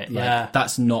gives a shit? Yeah.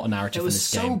 That's not a narrative in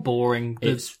this game. It was so boring.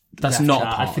 That's not a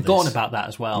part of this. I'd forgotten about that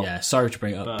as well. Yeah, sorry to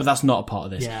bring it up, but that's not a part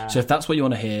of this. Yeah. So if that's what you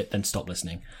want to hear, then stop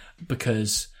listening.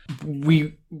 Because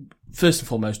we, first and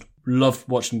foremost, love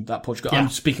watching that Portugal. I'm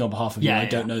speaking on behalf of you. I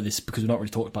don't know this because we've not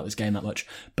really talked about this game that much.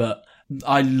 But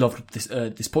I loved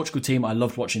this Portugal team. I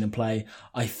loved watching them play.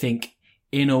 I think,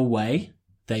 in a way,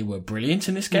 they were brilliant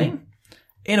in this game.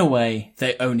 In a way,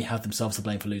 they only have themselves to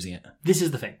blame for losing it. This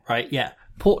is the thing, right? Yeah.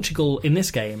 Portugal, in this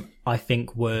game, I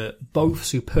think were both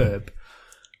superb,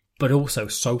 but also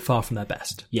so far from their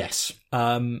best. Yes.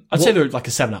 I'd say they're like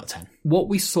a 7 out of 10. What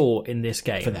we saw in this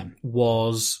game for them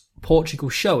was Portugal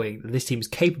showing that this team is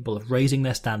capable of raising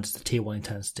their standards to tier 1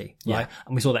 intensity, right?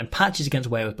 And we saw that in patches against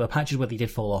Wales, but patches where they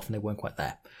did fall off and they weren't quite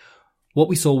there. what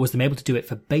we saw was them able to do it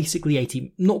for basically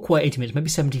 80, not quite 80 minutes, maybe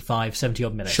 75, 70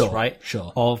 odd minutes, right?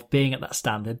 Sure. Of being at that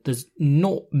standard. There's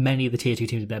not many of the tier 2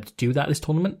 teams have been able to do that this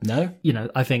tournament. No. You know,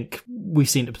 I think we've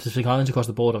seen the Pacific Islands across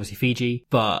the board, obviously Fiji,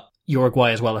 but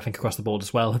Uruguay as well, I think across the board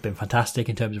as well, have been fantastic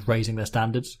in terms of raising their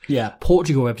standards. Yeah.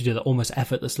 Portugal were able to do that almost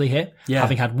effortlessly here. Yeah.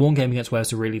 Having had one game against Wales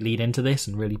to really lead into this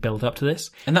and really build up to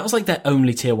this. And that was like their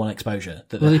only tier 1 exposure.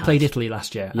 That Well, they played Italy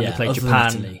last year, and they played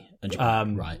Japan, Italy and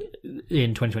Japan. Right.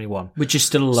 in 2021. Which is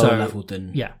still a lower level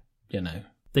than, yeah. you know.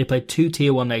 They played 2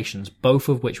 tier 1 nations, both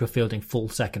of which were fielding full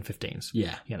second 15s.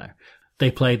 Yeah. You know,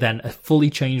 they played then a fully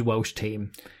changed Welsh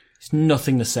team. It's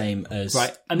nothing the same as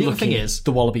Right. And the other thing is,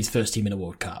 the Wallabies' first team in a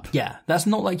World Cup. yeah, that's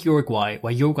not like Uruguay,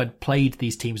 where Uruguay played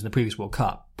these teams in the previous World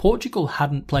Cup. Portugal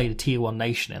hadn't played a tier 1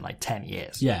 nation in like 10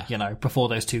 years. Yeah. You know, before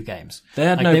those 2 games. They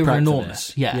had like, no they were prep for enormous.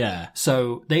 this. Yeah. Yeah.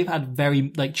 So they've had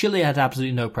Chile had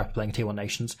absolutely no prep playing tier 1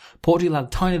 nations. Portugal had a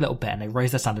tiny little bit and they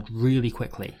raised their standard really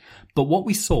quickly. But what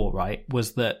we saw, right,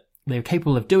 was that they were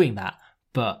capable of doing that,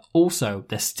 but also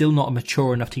they're still not a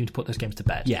mature enough team to put those games to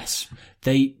bed. Yes.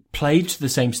 They played to the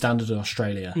same standard as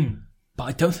Australia, but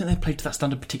I don't think they played to that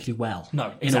standard particularly well.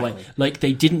 No, in a way. exactly. Like,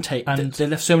 they didn't take... And- they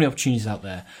left so many opportunities out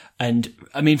there. And,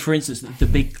 I mean, for instance, the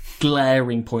big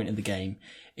glaring point in the game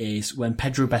is when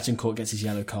Pedro Betancourt gets his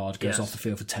yellow card, goes off the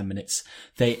field for 10 minutes.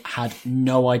 They had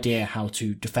no idea how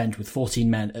to defend with 14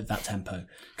 men at that tempo,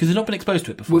 because they've not been exposed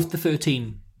to it before. With the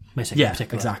 13 missing in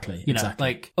particular. exactly. You know, exactly.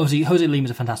 like, obviously, Jose Lima's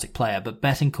a fantastic player, but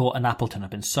Betancourt and Appleton have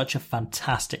been such a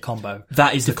fantastic combo.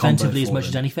 That is the combo defensively as for much them.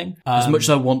 as anything. As much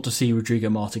as I want to see Rodrigo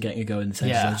Marta getting a go in the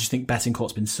centres, Yeah. I just think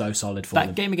Betancourt's been so solid for That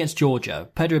them. game against Georgia,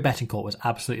 Pedro Betancourt was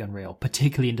absolutely unreal,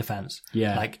 particularly in defence.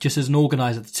 Yeah. Like, just as an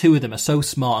organiser, the two of them are so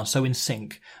smart and so in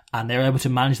sync, and they're able to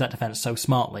manage that defence so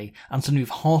smartly, and suddenly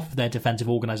with half of their defensive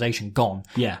organisation gone,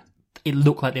 Yeah. it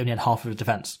looked like they only had half of the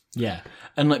defence. Yeah.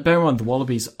 And, like, bear in mind, the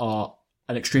Wallabies are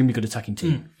an extremely good attacking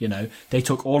team. You know, they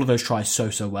took all of those tries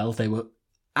so well. They were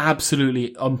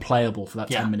absolutely unplayable for that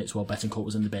 10 minutes while Betancourt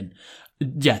was in the bin.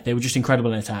 Yeah, they were just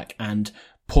incredible in attack, and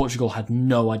Portugal had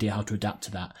no idea how to adapt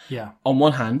to that. Yeah. On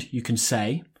one hand, you can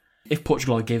say, if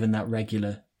Portugal are given that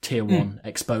regular tier 1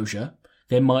 exposure,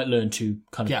 they might learn to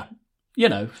kind of, you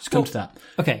know, come to that.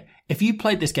 Okay, if you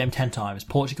played this game 10 times,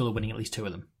 Portugal are winning at least 2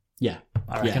 of them. Yeah.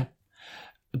 I reckon.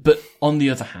 Yeah. But on the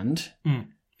other hand,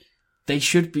 they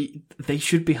should be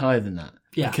higher than that.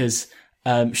 Yeah. Because,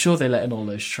 sure, they let in all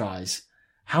those tries.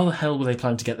 How the hell were they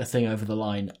planning to get the thing over the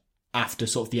line after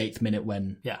sort of the 8th minute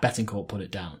when Betancourt put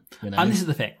it down? You know? And this is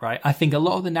the thing, right? I think a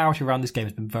lot of the narrative around this game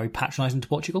has been very patronising to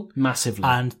Portugal. Massively.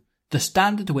 And the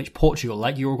standard to which Portugal,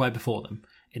 like Uruguay before them,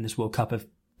 in this World Cup have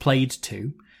played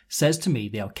to, says to me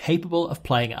they are capable of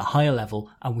playing at a higher level,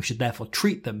 and we should therefore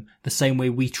treat them the same way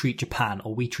we treat Japan,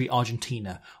 or we treat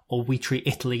Argentina, or we treat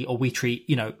Italy, or we treat,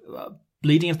 you know,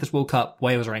 leading into this World Cup,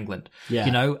 Wales or England. Yeah.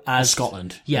 You know, as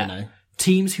Scotland. Yeah. You know.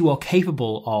 Teams who are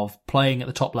capable of playing at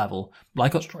the top level,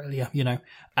 like Australia, you know,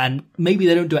 and maybe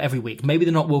they don't do it every week. Maybe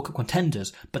they're not World Cup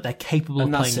contenders, but they're capable of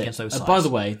playing against those sides. By the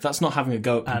way, that's not having a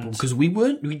go at people, because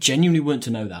we genuinely weren't to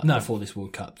know that before this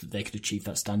World Cup, that they could achieve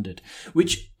that standard,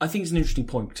 which I think is an interesting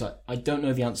point, because I don't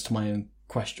know the answer to my own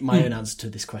question, my own answer to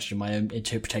this question, my own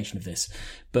interpretation of this,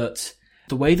 but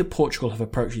the way that Portugal have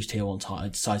approached these tier 1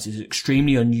 sides is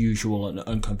extremely unusual and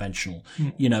unconventional.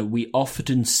 You know, we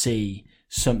often see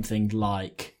something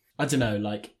like, I don't know,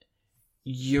 like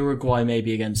Uruguay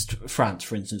maybe against France,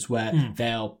 for instance, where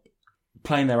they're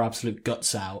playing their absolute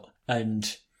guts out,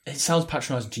 and it sounds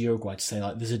patronising to Uruguay to say,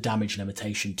 like, there's a damage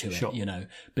limitation to it, you know,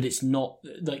 but it's not,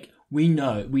 like, we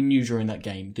knew during that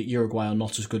game that Uruguay are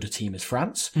not as good a team as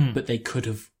France, but they could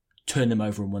have turned them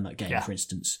over and won that game, for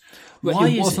instance. Why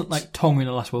it wasn't like Tonga in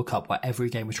the last World Cup, where every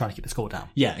game was trying to keep the score down.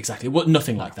 Yeah, exactly. Well,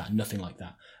 nothing like that.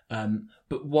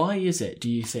 But why is it, do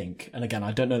you think, and again,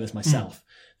 I don't know this myself,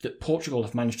 that Portugal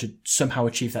have managed to somehow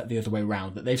achieve that the other way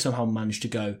around, that they've somehow managed to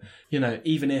go, you know,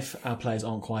 even if our players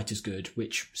aren't quite as good,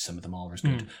 which some of them are as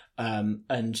good,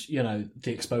 and, you know,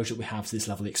 the exposure we have to this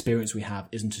level, the experience we have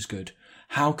isn't as good,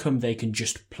 how come they can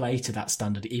just play to that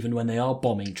standard even when they are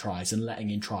bombing tries and letting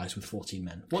in tries with 14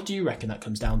 men? What do you reckon that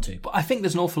comes down to? But I think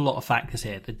there's an awful lot of factors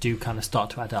here that do kind of start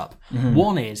to add up.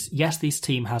 One is, yes, this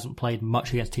team hasn't played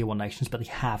much against tier 1 nations, but they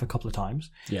have a couple of times.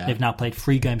 Yeah. They've now played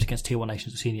 3 games against tier 1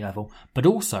 nations at senior level, but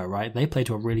also, right, they play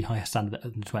to a really high standard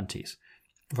in the 20s.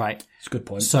 Right. It's a good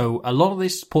point. So a lot of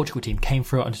this Portugal team came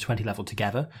through at under 20 level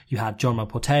together. You had John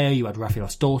Porteo, you had Rafael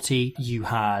Astorti, you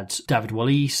had David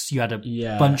Wallis, you had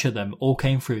a bunch of them all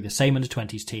came through the same under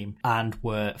 20s team and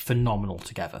were phenomenal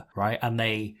together, right? And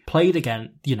they played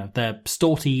again, you know,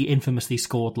 Storti infamously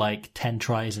scored like 10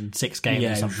 tries in 6 games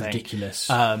or something. It was ridiculous.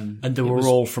 And they were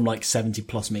all from like 70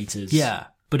 plus meters. Yeah.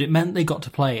 but it meant they got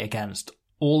to play against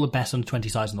all the best under-20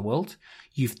 sides in the world.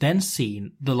 You've then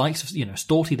seen the likes of,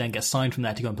 Storty then gets signed from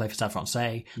there to go and play for Stade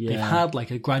Francais. Yeah. They've had like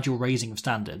a gradual raising of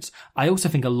standards. I also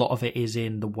think a lot of it is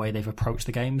in the way they've approached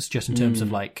the games, just in terms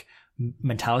of like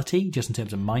mentality, just in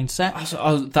terms of mindset.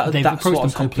 They've approached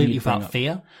them completely without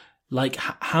fear. Like,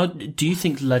 how do you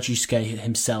think Lajuske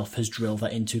himself has drilled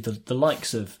that into the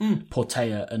likes of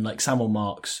Portea and like Samuel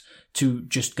Marks to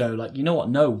just go like, you know what?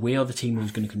 No, we are the team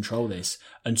who's going to control this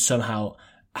and somehow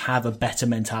have a better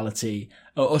mentality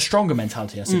or stronger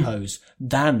mentality, I suppose,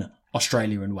 than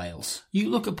Australia and Wales. You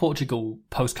look at Portugal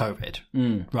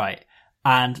post-COVID, right?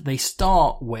 And they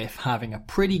start with having a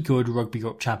pretty good Rugby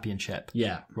Europe Championship.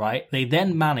 Yeah. Right? They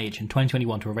then manage in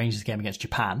 2021 to arrange this game against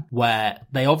Japan, where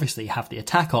they obviously have the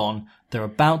attack on. They're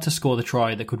about to score the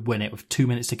try that could win it with 2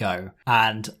 minutes to go.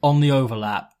 And on the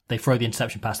overlap, they throw the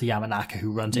interception pass to Yamanaka,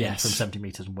 who runs it in from 70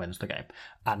 metres and wins the game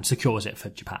and secures it for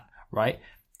Japan, right?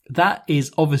 That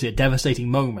is obviously a devastating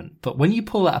moment, but when you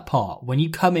pull that apart, when you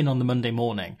come in on the Monday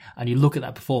morning and you look at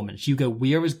that performance, you go,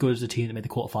 we are as good as the team that made the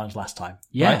quarterfinals last time.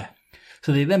 Yeah. Right?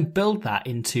 So they then build that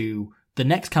into the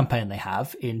next campaign they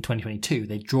have in 2022.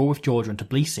 They draw with Georgia and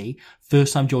Tbilisi.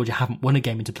 First time Georgia haven't won a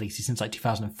game in Tbilisi since like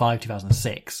 2005,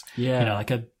 2006. Yeah. Like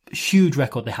a huge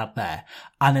record they had there.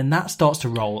 And then that starts to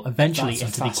roll eventually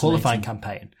into the qualifying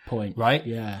campaign. Right?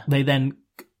 Yeah. They then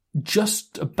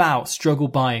just about struggle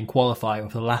by and qualify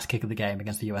with the last kick of the game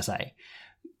against the USA.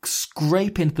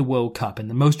 Scrape into the World Cup in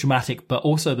the most dramatic, but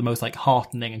also the most like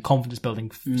heartening and confidence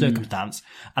building circumstance.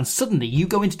 And suddenly you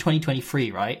go into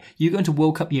 2023, right? You go into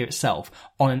World Cup year itself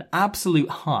on an absolute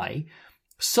high.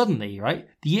 Suddenly, right?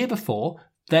 The year before,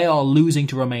 they are losing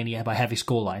to Romania by heavy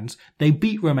scorelines. They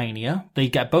beat Romania. They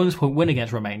get a bonus point win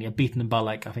against Romania, beating them by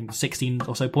like, I think 16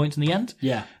 or so points in the end.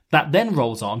 Yeah. That then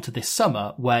rolls on to this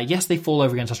summer where, yes, they fall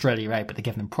over against Australia A, but they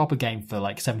give them proper game for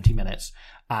like 70 minutes.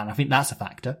 And I think that's a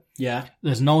factor. Yeah.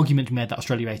 There's an argument to be made that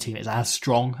Australia A team is as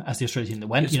strong as the Australia team that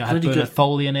went. It's had Bernard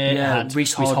Foley in it, had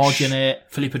Reece Hodge in it.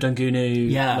 Philippa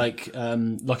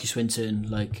Dungunu, Lockie Swinton,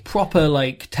 like proper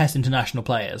like Test international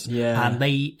players. Yeah. And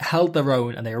they held their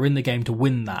own and they were in the game to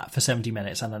win that for 70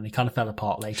 minutes and then they kind of fell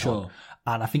apart later on.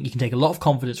 And I think you can take a lot of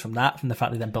confidence from that, from the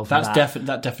fact they then built that.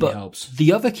 That definitely helps.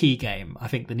 The other key game, I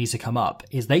think, that needs to come up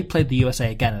is they played the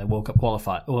USA again in the World Cup World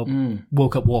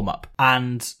Cup warm-up.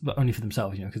 But only for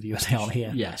themselves, because the USA aren't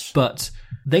here. Yes. But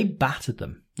they battered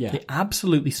them. Yeah. They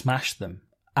absolutely smashed them.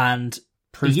 And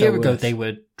a year ago, they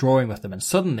were drawing with them. And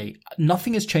suddenly,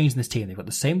 nothing has changed in this team. They've got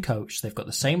the same coach. They've got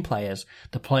the same players.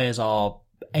 The players are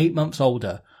 8 months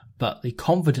older. But the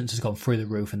confidence has gone through the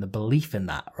roof and the belief in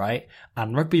that, right?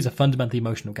 And rugby is a fundamentally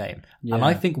emotional game. Yeah. And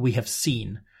I think we have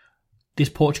seen this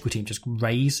Portugal team just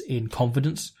raise in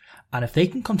confidence. And if they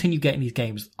can continue getting these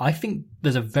games, I think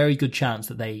there's a very good chance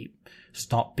that they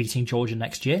start beating Georgia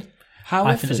next year.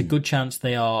 I think there's a good chance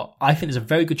I think there's a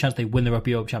very good chance they win the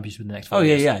Rugby World Championship in the next 4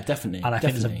 years. Yeah, definitely. And I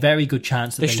think there's a very good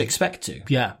chance that they should expect to.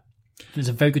 Yeah. There's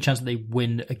a very good chance that they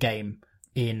win a game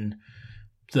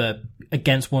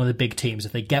against one of the big teams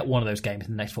if they get one of those games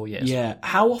in the next 4 years. Yeah.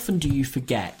 How often do you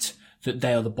forget that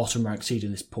they are the bottom ranked seed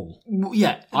in this pool?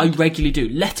 Yeah. I regularly do,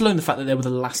 let alone the fact that they were the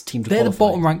last team to qualify. They're the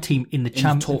bottom ranked team in the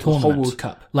tournament. The whole World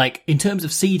Cup. Like, in terms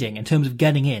of seeding, in terms of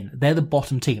getting in, they're the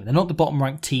bottom team. They're not the bottom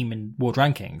ranked team in world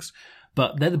rankings,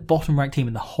 but they're the bottom ranked team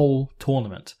in the whole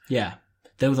tournament. Yeah.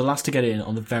 They were the last to get in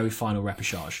on the very final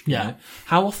repechage. Yeah. Know?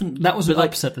 How often... That was an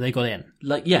upset that they got in.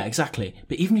 Yeah, exactly.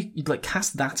 But even if you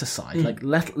cast that aside,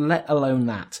 let alone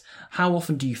that, how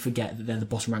often do you forget that they're the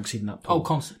bottom ranked seed in that pool? Oh,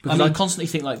 constantly. Because I constantly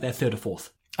think they're third or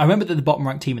fourth. I remember they're the bottom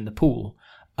ranked team in the pool.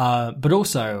 But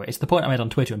also, it's the point I made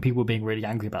on Twitter and people were being really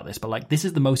angry about this, but this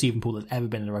is the most even pool that's ever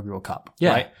been in a Rugby World Cup.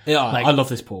 Yeah. Right? Yeah, I love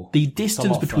this pool. The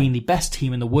distance between the best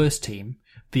team and the worst team,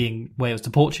 being Wales to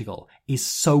Portugal, is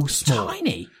so small.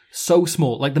 Tiny. So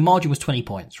small. The margin was 20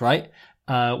 points, right?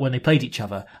 When they played each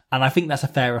other. And I think that's a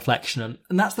fair reflection.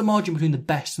 And that's the margin between the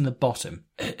best and the bottom.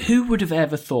 Who would have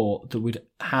ever thought that we'd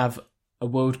have a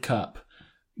World Cup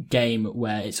game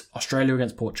where it's Australia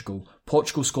against Portugal.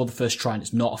 Portugal scored the first try and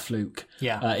it's not a fluke.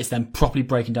 Yeah. It's them properly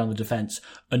breaking down the defence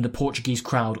and the Portuguese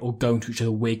crowd all going to each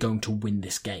other, we're going to win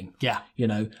this game. Yeah.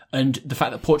 And the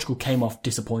fact that Portugal came off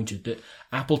disappointed, that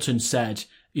Appleton said,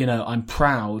 I'm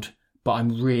proud, but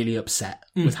I'm really upset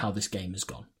with how this game has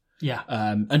gone. Yeah.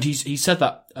 And he said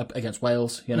that against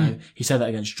Wales, he said that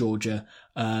against Georgia.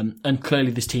 And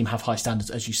clearly this team have high standards,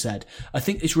 as you said. I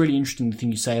think it's really interesting the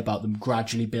thing you say about them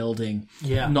gradually building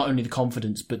not only the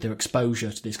confidence, but their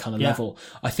exposure to this kind of level.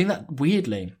 I think that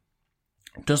weirdly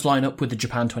does line up with the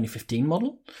Japan 2015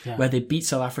 model, where they beat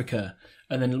South Africa.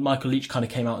 And then Michael Leach kind of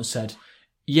came out and said,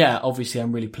 yeah, obviously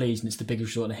I'm really pleased and it's the biggest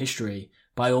result in history,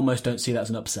 but I almost don't see that as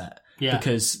an upset. Yeah.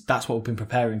 Because that's what we've been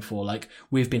preparing for. Like,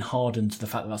 we've been hardened to the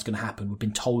fact that that's going to happen. We've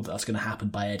been told that that's going to happen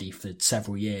by Eddie for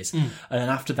several years. And then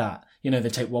after that, you know, they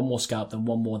take one more scalp, then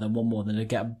one more, then they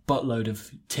get a buttload of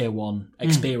tier 1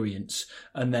 experience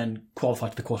and then qualify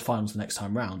to the quarterfinals the next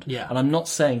time round. Yeah. And I'm not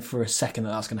saying for a second that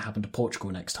that's going to happen to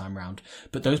Portugal next time round,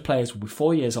 but those players will be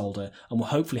 4 years older and will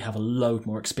hopefully have a load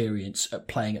more experience at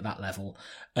playing at that level.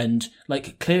 And,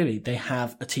 like, clearly they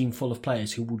have a team full of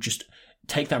players who will just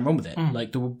take that and run with it.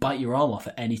 Like, they will bite your arm off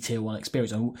at any tier 1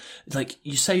 experience. And, like,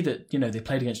 you say that, you know, they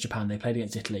played against Japan, they played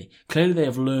against Italy. Clearly they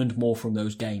have learned more from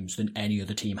those games than any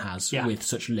other team has with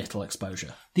such little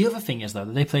exposure. The other thing is, though,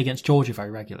 that they play against Georgia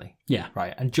very regularly. Yeah.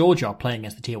 Right. And Georgia are playing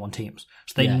against the tier 1 teams.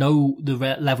 So they know the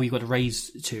level you've got to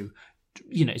raise to.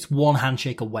 You know, it's one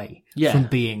handshake away from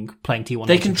playing tier 1.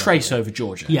 They can trace over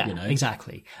Georgia. Yeah, you know?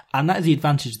 Exactly. And that is the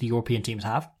advantage the European teams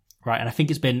have. Right. And I think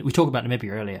we talked about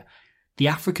Namibia earlier. The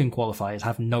African qualifiers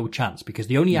have no chance because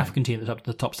the only African team that's up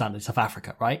to the top standard is South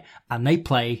Africa, right? And they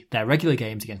play their regular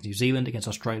games against New Zealand, against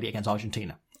Australia, against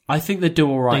Argentina. I think they do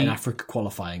all right in Africa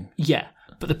qualifying. Yeah.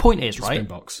 But the point is, right?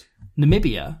 Springboks.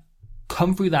 Namibia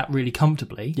come through that really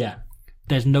comfortably. Yeah.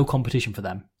 There's no competition for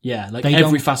them. Yeah, like They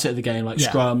every don't- facet of the game, like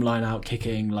scrum, line out,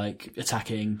 kicking, like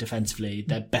attacking, defensively,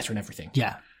 they're better in everything.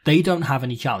 Yeah. They don't have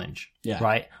any challenge. Yeah.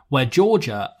 Right? Where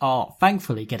Georgia are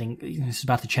thankfully getting, this is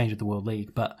about to change with the World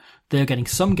League, but they're getting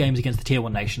some games against the tier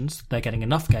 1 nations. They're getting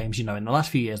enough games, you know, in the last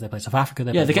few years they played South Africa,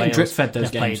 they Yeah, played they're getting Wales, drip-fed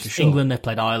those they've games played for sure. England, they've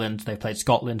played Ireland, they've played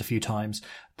Scotland a few times.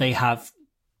 They have,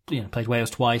 you know, played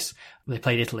Wales twice. They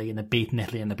played Italy and they've beaten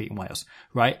Italy and they've beaten Wales,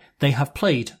 right? They have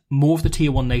played more of the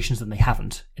tier 1 nations than they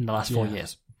haven't in the last 4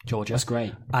 years, Georgia. That's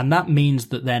great. And that means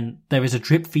that then there is a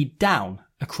drip feed down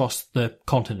across the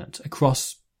continent,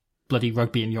 across bloody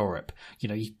rugby in Europe. You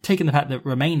know, you've taken the fact that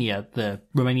Romania, the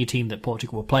Romania team that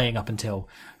Portugal were playing up until,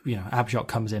 you know, Abjot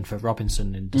comes in for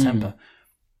Robinson in December,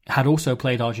 had also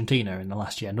played Argentina in the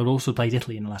last year and had also played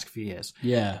Italy in the last few years.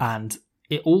 Yeah. And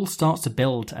it all starts to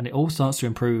build and it all starts to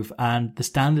improve and the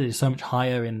standard is so much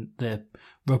higher in the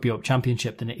Rugby Europe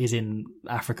Championship than it is in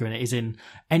Africa and it is in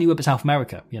anywhere but South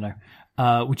America, you know,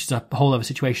 which is a whole other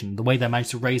situation. The way they managed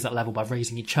to raise that level by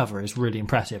raising each other is really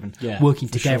impressive and working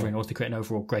together in order to create an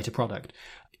overall greater product.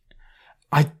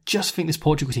 I just think this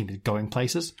Portugal team is going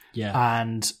places. Yeah.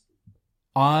 And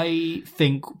I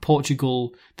think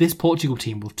this Portugal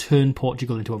team will turn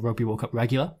Portugal into a Rugby World Cup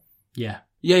regular. Yeah.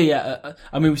 Yeah.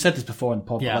 I mean, we've said this before in the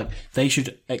podcast. Like, they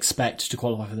should expect to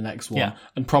qualify for the next one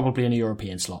and probably in a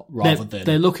European slot rather than...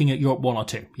 They're looking at Europe 1 or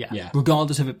 2. Yeah.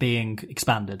 Regardless of it being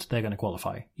expanded, they're going to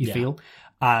qualify, you feel?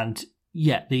 And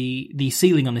the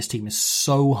ceiling on this team is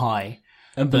so high.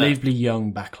 Unbelievably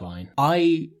young backline.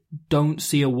 I don't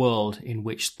see a world in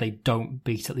which they don't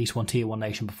beat at least one tier 1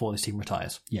 nation before this team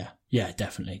retires. Yeah,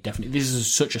 definitely. This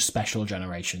is such a special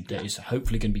generation that is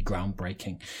hopefully going to be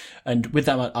groundbreaking. And with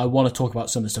that, I want to talk about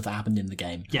some of the stuff that happened in the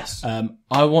game. Yes.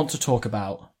 I want to talk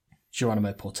about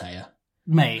Geronimo Portella.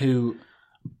 Mate. Who,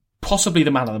 possibly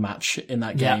the man of the match in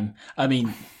that game. I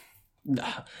mean...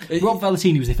 Rob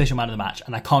Valentini was the official man of the match,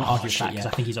 and I can't argue with that because I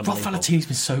think he's unbelievable. Rob Valentini's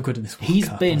been so good in this World He's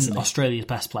Cup, been hasn't he? Australia's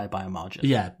best player by a margin.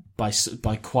 Yeah, by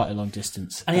quite a long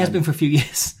distance. And he has been for a few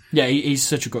years. Yeah, he's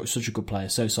such a good player,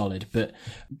 so solid. But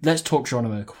let's talk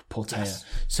Geronimo Portella. Yes.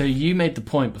 So you made the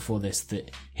point before this that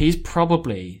he's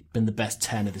probably been the best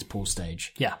 10 at this pool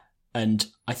stage. Yeah. And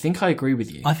I think I agree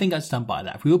with you. I think I'd stand by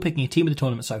that. If we were picking a team of the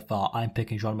tournament so far, I'm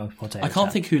picking Geronimo Portella. I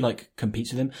can't think who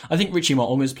competes with him. I think Richie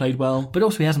Mo'unga's played well. But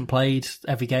also he hasn't played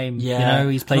every game. Yeah. You know,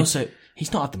 he's played... Also,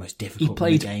 he's not had the most difficult He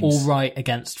played games. all right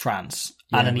against France.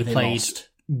 Yeah, and then he played lost.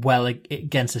 well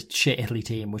against a shit Italy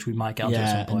team, which we might get onto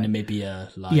at some point. And Namibia.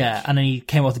 Yeah, and then he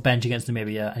came off the bench against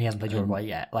Namibia and he hasn't played Uruguay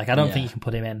yet. I don't think you can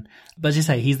put him in. But as you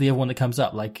say, he's the other one that comes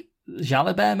up.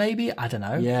 Jalabert, maybe? I don't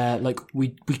know. Yeah, we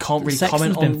can't really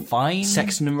Sexton's comment on been fine.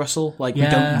 Sexton and Russell. We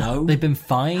don't know. They've been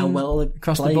fine. How well they've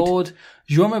across played. the board.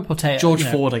 Geronimo Portella. George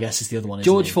Ford, I guess, is the other one.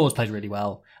 George Ford's played really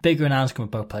well. Bigger and Anscombe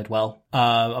have both played well.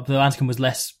 Although Anscombe was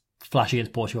less flashy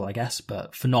against Portugal, I guess,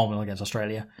 but phenomenal against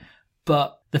Australia.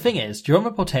 But the thing is,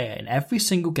 Geronimo Portella in every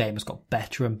single game has got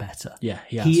better and better. Yeah,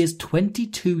 he has. He is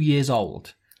 22 years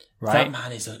old. Right. That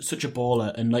man is such a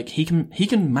baller, and he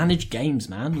can manage games,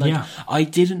 man. I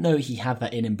didn't know he had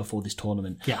that in him before this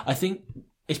tournament. Yeah. I think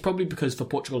it's probably because for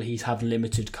Portugal he's had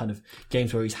limited kind of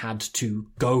games where he's had to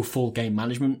go full game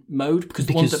management mode because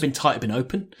the ones that have been tight have been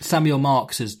open. Samuel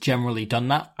Marks has generally done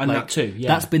that. And that too, yeah.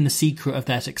 That's been the secret of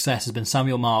their success, has been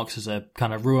Samuel Marks as a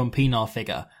kind of Ruan Pinar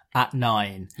figure at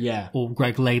 9, or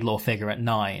Greg Laidlaw figure at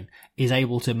 9, is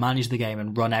able to manage the game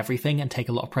and run everything and take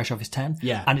a lot of pressure off his 10.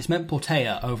 Yeah. And it's meant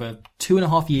Portella, over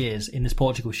 2.5 years in this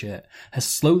Portugal shirt, has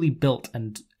slowly built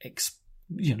and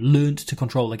learned to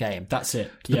control the game. That's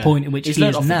it. To the point in which he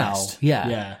is now,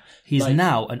 he's like,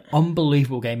 now an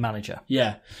unbelievable game manager.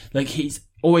 Yeah, like he's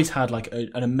always had like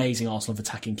an amazing arsenal of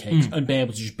attacking kicks and being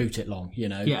able to just boot it long,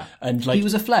 Yeah, and like he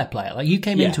was a flair player. Like you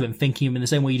came into him thinking him in the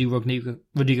same way you do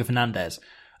Rodrigo Fernandez.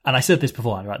 And I said this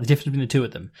beforehand, right? The difference between the two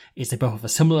of them is they both have a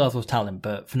similar level of talent,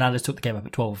 but Fernandez took the game up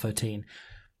at 12 or 13.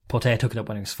 Portela took it up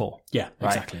when he was 4. Yeah, right?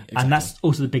 exactly. And that's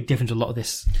also the big difference with a lot of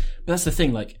this. But that's the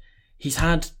thing, like, he's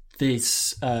had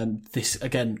this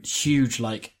again, huge,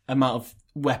 like, amount of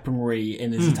weaponry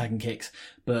in his attacking kicks,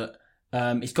 but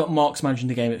he's got Marks managing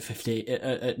the game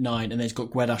at 9, and then he's got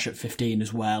Guedash at 15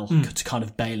 as well to kind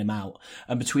of bail him out.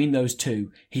 And between those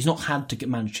two, he's not had to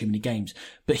manage too many games,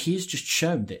 but he's just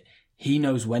shown that he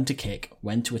knows when to kick,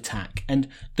 when to attack. And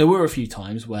there were a few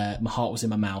times where my heart was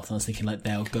in my mouth and I was thinking like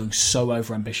they were going so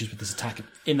overambitious with this attack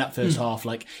in that first half,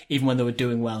 like even when they were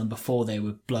doing well and before they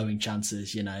were blowing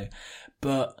chances,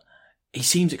 But he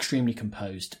seems extremely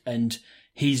composed and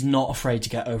he's not afraid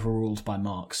to get overruled by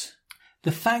Marks.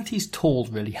 The fact he's tall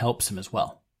really helps him as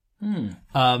well.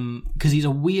 Because he's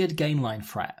a weird gain line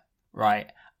threat,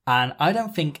 right? And I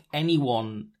don't think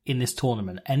anyone in this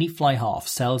tournament, any fly half,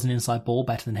 sells an inside ball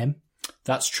better than him.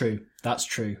 That's true.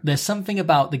 There's something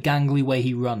about the gangly way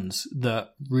he runs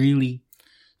that really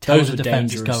tells the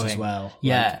defence is going. As well.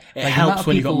 Yeah. It helps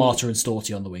when you've got Marta and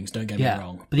Storti on the wings, don't get me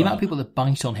wrong. But the amount of people that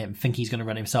bite on him think he's going to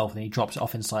run himself and he drops it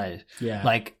off inside. Yeah.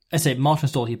 Like, I say, Marta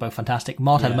and Storti are both fantastic.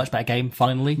 Marta had a much better game,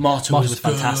 finally. Marta was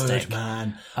fantastic. Good,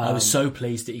 man. I was so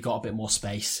pleased that he got a bit more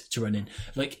space to run in.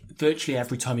 Like, virtually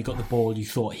every time he got the ball, you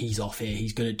thought, he's off here,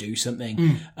 he's going to do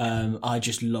something. I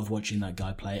just love watching that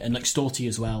guy play. And, like, Storti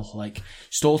as well. Like,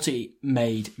 Storti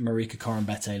made Marika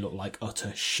Corumbete look like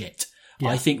utter shit. Yeah.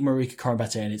 I think Marika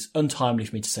Corumbete, and it's untimely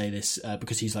for me to say this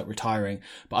because he's like retiring,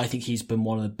 but I think he's been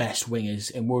one of the best wingers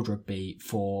in World Rugby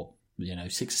for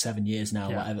 6 or 7 years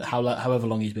now, however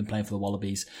long he's been playing for the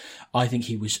Wallabies. I think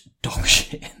he was dog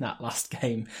shit in that last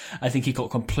game. I think he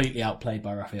got completely outplayed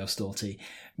by Raphael Storti,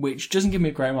 which doesn't give me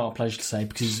a great amount of pleasure to say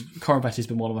because Corumbete has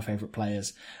been one of my favourite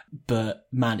players. But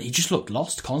man, he just looked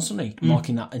lost constantly,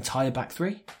 marking that entire back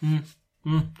three.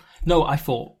 No, I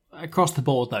thought across the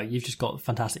board though, you've just got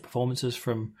fantastic performances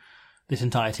from this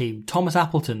entire team. Thomas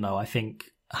Appleton though, I think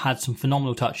had some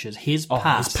phenomenal touches. His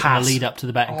pass in the lead up to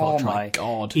the Bettencourt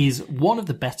try is one of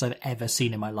the best I've ever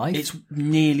seen in my life. It's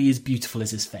nearly as beautiful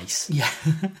as his face. Yeah.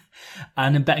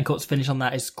 And then Bettencourt's finish on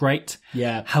that is great.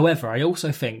 Yeah. However, I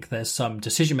also think there's some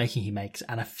decision making he makes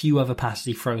and a few other passes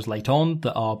he throws late on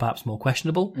that are perhaps more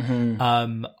questionable.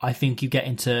 I think you get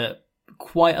into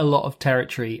quite a lot of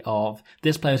territory of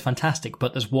this player is fantastic,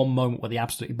 but there's one moment where they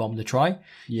absolutely bombed the try.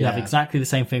 You have exactly the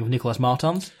same thing with Nicolas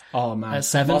Martins. Oh man, at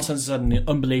 7. Martins had an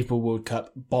unbelievable World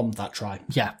Cup, bombed that try.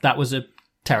 Yeah, that was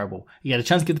terrible. He had a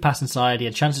chance to give the pass inside, he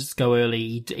had chances to go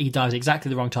early, he dives exactly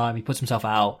the wrong time, he puts himself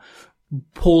out.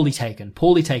 Poorly taken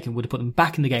would have put them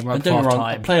back in the game right before half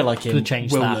time. A player like him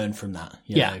will learn from that.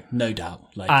 No doubt.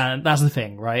 And that's the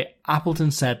thing, right? Appleton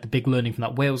said the big learning from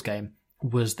that Wales game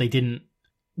was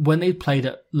when they played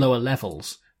at lower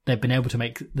levels, they've been able to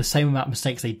make the same amount of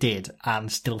mistakes they did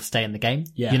and still stay in the game,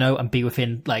 and be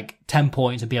within like 10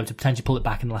 points and be able to potentially pull it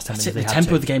back in the last 10 minutes. The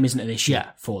tempo of the game isn't an issue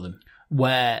for them.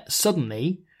 Where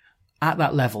suddenly, at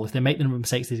that level, if they make the number of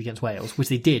mistakes they did against Wales, which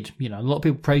they did, a lot of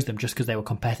people praised them just because they were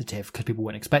competitive, because people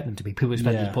wouldn't expect them to be. People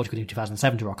expected the Portugal team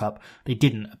 2007 to rock up. They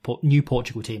didn't. A new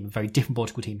Portugal team, a very different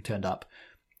Portugal team turned up.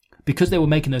 Because they were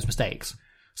making those mistakes,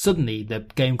 suddenly the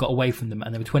game got away from them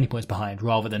and they were 20 points behind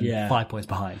rather than 5 points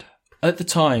behind. At the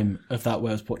time of that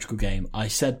Wales-Portugal game, I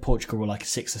said Portugal were like a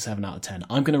 6 or 7 out of 10.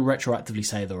 I'm going to retroactively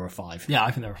say they were a 5. Yeah,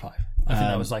 I think they were a 5. I think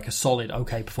that was like a solid,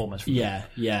 okay performance from them.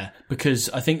 Yeah. Because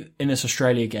I think in this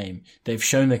Australia game, they've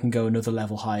shown they can go another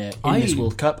level higher in this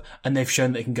World Cup, and they've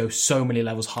shown they can go so many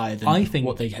levels higher than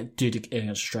what they did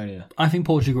against Australia. I think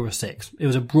Portugal were a 6. It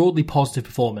was a broadly positive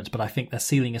performance, but I think their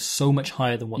ceiling is so much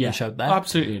higher than what they showed there.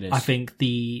 Absolutely it is. I think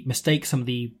the mistakes, some of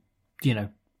the,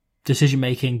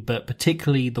 decision-making, but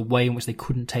particularly the way in which they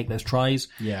couldn't take those tries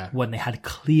when they had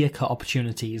clear-cut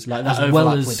opportunities. Like that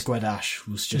overlap with Guedash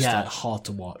was just hard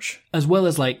to watch. As well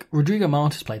as Rodrigo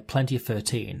Martins played plenty of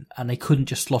 13 and they couldn't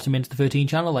just slot him into the 13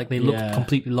 channel. Like they looked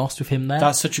completely lost with him there.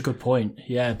 That's such a good point.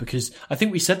 Yeah, because I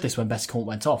think we said this when Bettencourt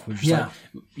went off. We were just like,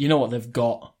 you know what, they've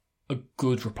got a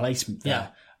good replacement there. Yeah.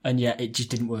 And yet it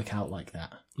just didn't work out like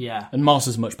that. Yeah. And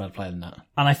Marcel's a much better player than that.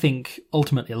 And I think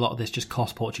ultimately a lot of this just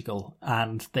cost Portugal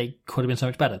and they could have been so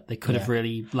much better. They could have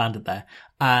really landed there.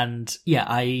 And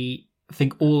I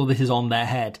think all of this is on their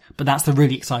head, but that's the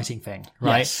really exciting thing,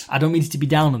 right? Yes. I don't mean to be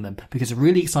down on them because the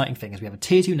really exciting thing is we have a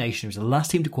tier 2 nation who's the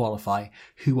last team to qualify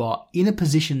who are in a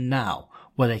position now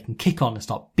where they can kick on and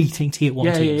start beating tier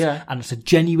 1 teams. And it's a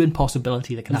genuine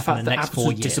possibility that can happen in the next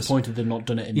 4 years. Disappointed they've not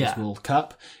done it in this World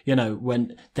Cup. You know,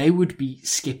 when they would be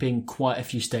skipping quite a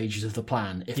few stages of the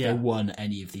plan if they won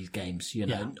any of these games, you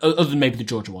know, other than maybe the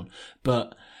Georgia one.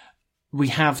 But we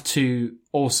have to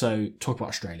also talk about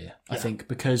Australia, I think,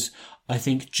 because I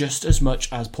think just as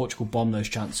much as Portugal bombed those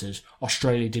chances,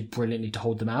 Australia did brilliantly to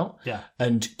hold them out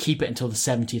and keep it until the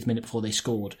 70th minute before they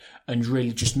scored and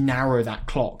really just narrow that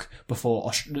clock before,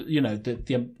 you know,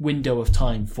 the window of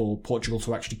time for Portugal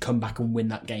to actually come back and win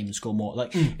that game and score more.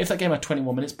 Like, if that game had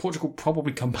 21 minutes, Portugal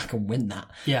probably come back and win that.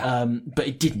 But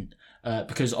it didn't.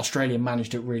 Because Australia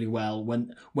managed it really well.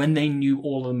 When they knew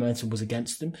all the momentum was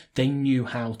against them, they knew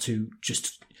how to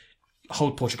just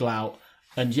hold Portugal out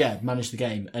and manage the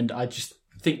game. And I just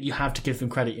think you have to give them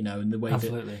credit, you know, in the way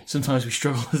that sometimes we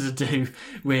struggle to do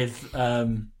with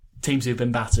teams who've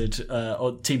been battered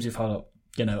or teams who've had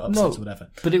upsets or whatever.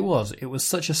 But it was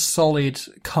such a solid,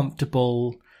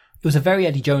 comfortable. It was a very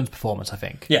Eddie Jones performance, I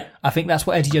think. Yeah, I think that's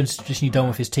what Eddie Jones has traditionally done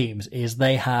with his teams is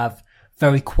they have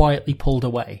very quietly pulled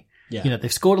away. Yeah. You know,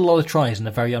 they've scored a lot of tries in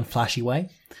a very unflashy way.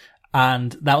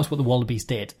 And that was what the Wallabies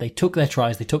did. They took their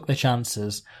tries, they took their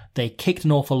chances, they kicked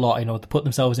an awful lot in order to put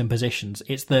themselves in positions.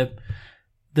 It's the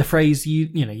phrase, you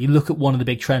look at one of the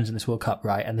big trends in this World Cup,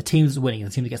 right? And the team that's winning is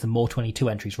the team that gets the more 22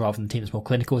 entries rather than the team that's more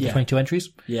clinical with the 22 entries.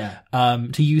 Yeah.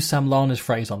 To use Sam Lana's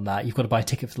phrase on that, you've got to buy a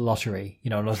ticket for the lottery, you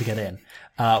know, in order to get in.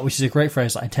 Which is a great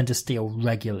phrase that I tend to steal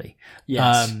regularly.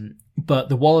 Yes. But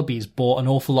the Wallabies bought an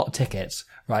awful lot of tickets,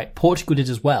 right? Portugal did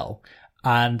as well.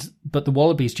 But the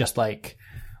Wallabies just like,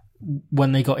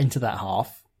 when they got into that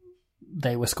half,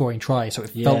 they were scoring tries, so it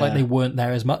felt like they weren't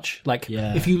there as much. Like,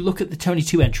 if you look at the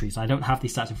 22 entries, I don't have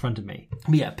these stats in front of me,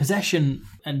 but possession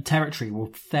and territory were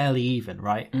fairly even,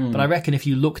 right? But I reckon if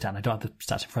you looked at, I don't have the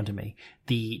stats in front of me,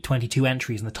 the 22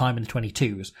 entries and the time in the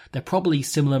 22s, they're probably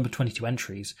similar number 22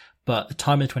 entries, but the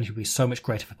time in the 22 will be so much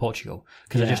greater for Portugal,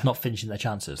 because they're just not finishing their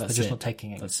chances. They're just not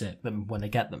taking them when they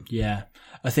get them. Yeah.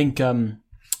 I think,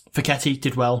 Fekete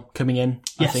did well coming in.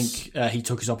 Yes. I think he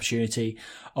took his opportunity.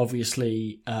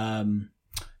 Obviously,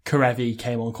 Karevi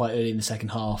came on quite early in the second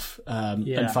half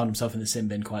and found himself in the sin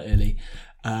bin quite early.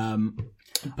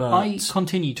 But I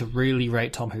continue to really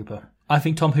rate Tom Hooper. I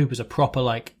think Tom Hooper's a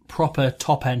proper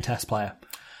top end Test player.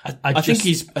 I think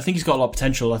he's got a lot of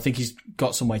potential. I think he's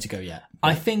got some way to go yet.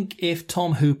 I think if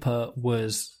Tom Hooper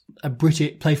was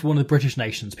played for one of the British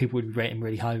nations, people would rate him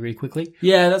really high really quickly.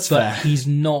 Yeah, that's fair. But he's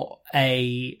not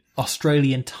a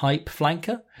Australian type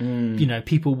flanker. You know,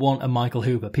 people want a Michael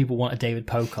Hooper. People want a David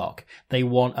Pocock. They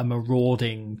want a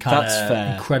marauding kind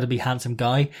of incredibly handsome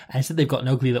guy. And instead they've got an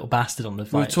ugly little bastard on the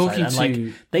right side.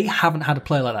 And they haven't had a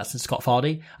player like that since Scott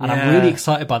Fardy. And I'm really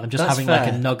excited by them just having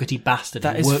like a nuggety bastard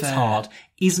who works hard,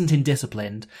 isn't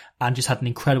indisciplined, and just had an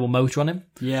incredible motor on him.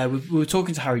 Yeah, we were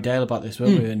talking to Harry Dale about this,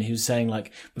 weren't we? And he was saying,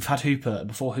 like, we've had Hooper, and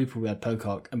before Hooper we had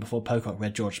Pocock, and before Pocock we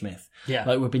had George Smith. Yeah.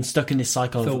 Like, we've been stuck in this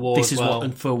cycle of this is what,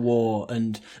 and for war,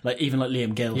 and like, even like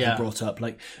Liam Gill who brought up,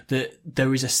 like,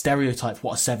 there is a stereotype of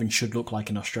what a 7 should look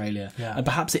like in Australia. Yeah. And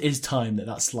perhaps it is time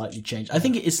that slightly changed. I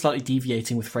think it is slightly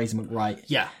deviating with Fraser McWright.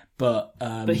 Yeah. But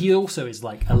he also is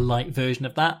like a light version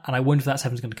of that, and I wonder if that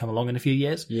 7's going to come along in a few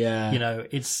years. Yeah. You know,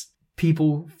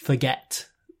 people forget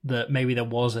that maybe there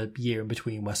was a year in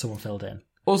between where someone filled in.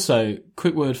 Also,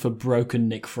 quick word for broken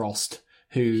Nick Frost,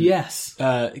 who,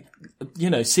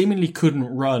 seemingly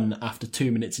couldn't run after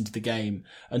 2 minutes into the game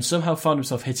and somehow found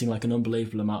himself hitting like an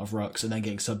unbelievable amount of rucks and then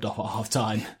getting subbed off at half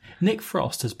time. Nick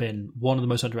Frost has been one of the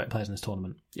most underrated players in this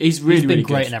tournament. He's been really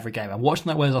great good in every game. I'm watching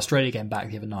that Wales Australia game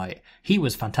back the other night. He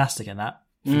was fantastic in that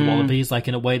for the Wallabies, like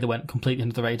in a way that went completely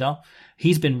under the radar.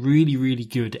 He's been really, really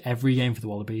good every game for the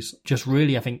Wallabies. Just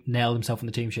really, I think, nailed himself on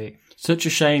the team sheet. Such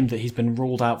a shame that he's been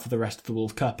ruled out for the rest of the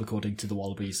World Cup, according to the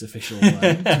Wallabies official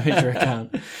Twitter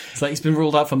account. It's like he's been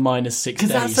ruled out for -6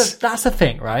 days. That's the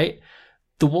thing, right?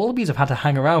 The Wallabies have had to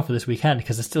hang around for this weekend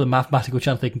because there's still a mathematical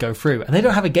chance they can go through. And they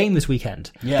don't have a game this weekend.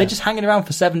 Yeah. They're just hanging around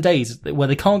for 7 days where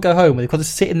they can't go home, where they've got to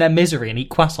sit in their misery and eat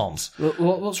croissants.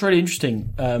 Well, what's really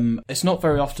interesting, it's not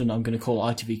very often I'm going to call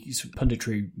ITV's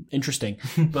punditry interesting,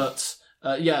 but...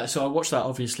 so I watched that,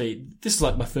 obviously. This is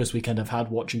like my first weekend I've had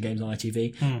watching games on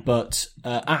ITV. But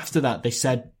after that, they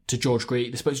said to George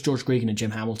Gregan, they spoke to George Gregan and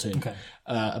Jim Hamilton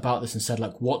about this and said,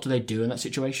 like, what do they do in that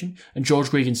situation? And George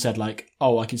Gregan said, like,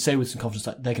 I can say with some confidence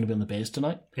that they're going to be on the beers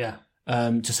tonight. Yeah.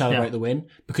 To celebrate the win,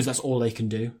 because that's all they can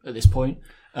do at this point.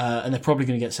 And they're probably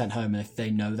going to get sent home if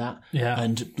they know that. Yeah.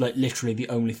 And, like, literally the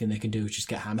only thing they can do is just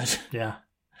get hammered. Yeah.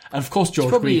 And of course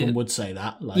George Gregan would say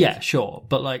that. Like, yeah, sure.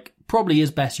 But, like, probably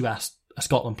is best you ask a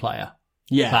Scotland player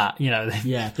Yeah. that, you know,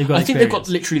 Yeah. they've got I think they've got experience.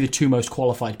 literally the two most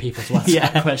qualified people to answer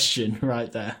that question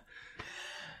right there.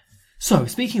 So,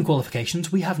 speaking of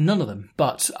qualifications, we have none of them,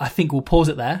 but I think we'll pause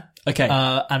it there. Okay.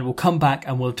 And we'll come back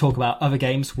and we'll talk about other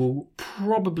games. We'll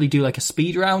probably do like a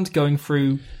speed round going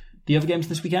through the other games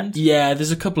this weekend. Yeah,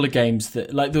 there's a couple of games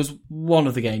that, like, there was one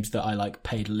of the games that I, like,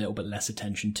 paid a little bit less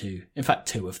attention to. In fact,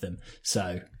 two of them.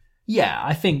 So, Yeah,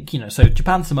 I think, you know, so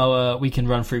Japan, Samoa, we can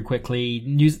run through quickly.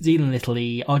 New Zealand,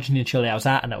 Italy, Argentina, Chile, I was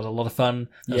at, and that was a lot of fun.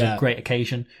 That was a great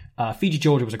occasion. Fiji,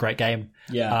 Georgia was a great game.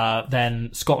 Yeah. Then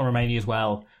Scotland, Romania as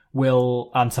well.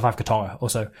 And South Africa, Tonga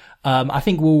also. I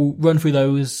think we'll run through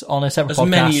those on a separate podcast. As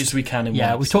many as we can in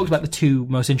one we've talked about the two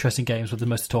most interesting games with the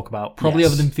most to talk about, probably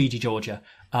other than Fiji, Georgia,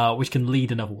 which can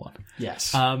lead another one.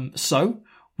 Yes. So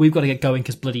we've got to get going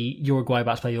because bloody Uruguay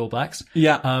about to play the All Blacks.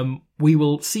 Yeah. We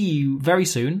will see you very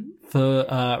soon for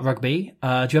rugby. Do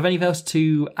you have anything else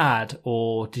to add,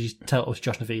 or did you tell us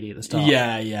Josh Navidi at the start?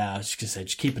 Yeah. I was just going to say,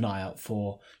 just keep an eye out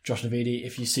for Josh Navidi.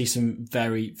 If you see some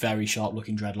very, very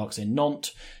sharp-looking dreadlocks in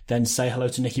Nantes, then say hello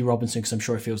to Nicky Robinson, because I'm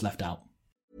sure he feels left out.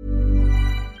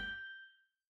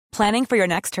 Planning for your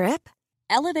next trip?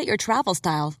 Elevate your travel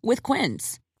style with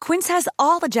Quince. Quince has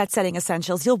all the jet-setting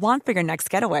essentials you'll want for your next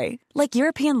getaway, like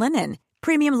European linen,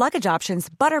 premium luggage options,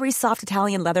 buttery soft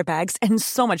Italian leather bags, and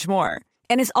so much more.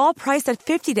 And is all priced at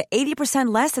 50 to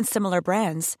 80% less than similar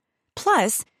brands.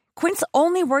 Plus, Quince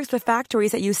only works with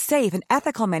factories that use safe and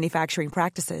ethical manufacturing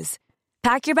practices.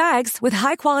 Pack your bags with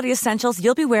high-quality essentials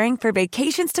you'll be wearing for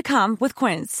vacations to come with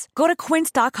Quince. Go to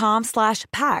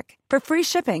quince.com/pack for free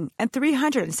shipping and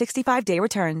 365-day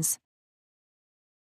returns.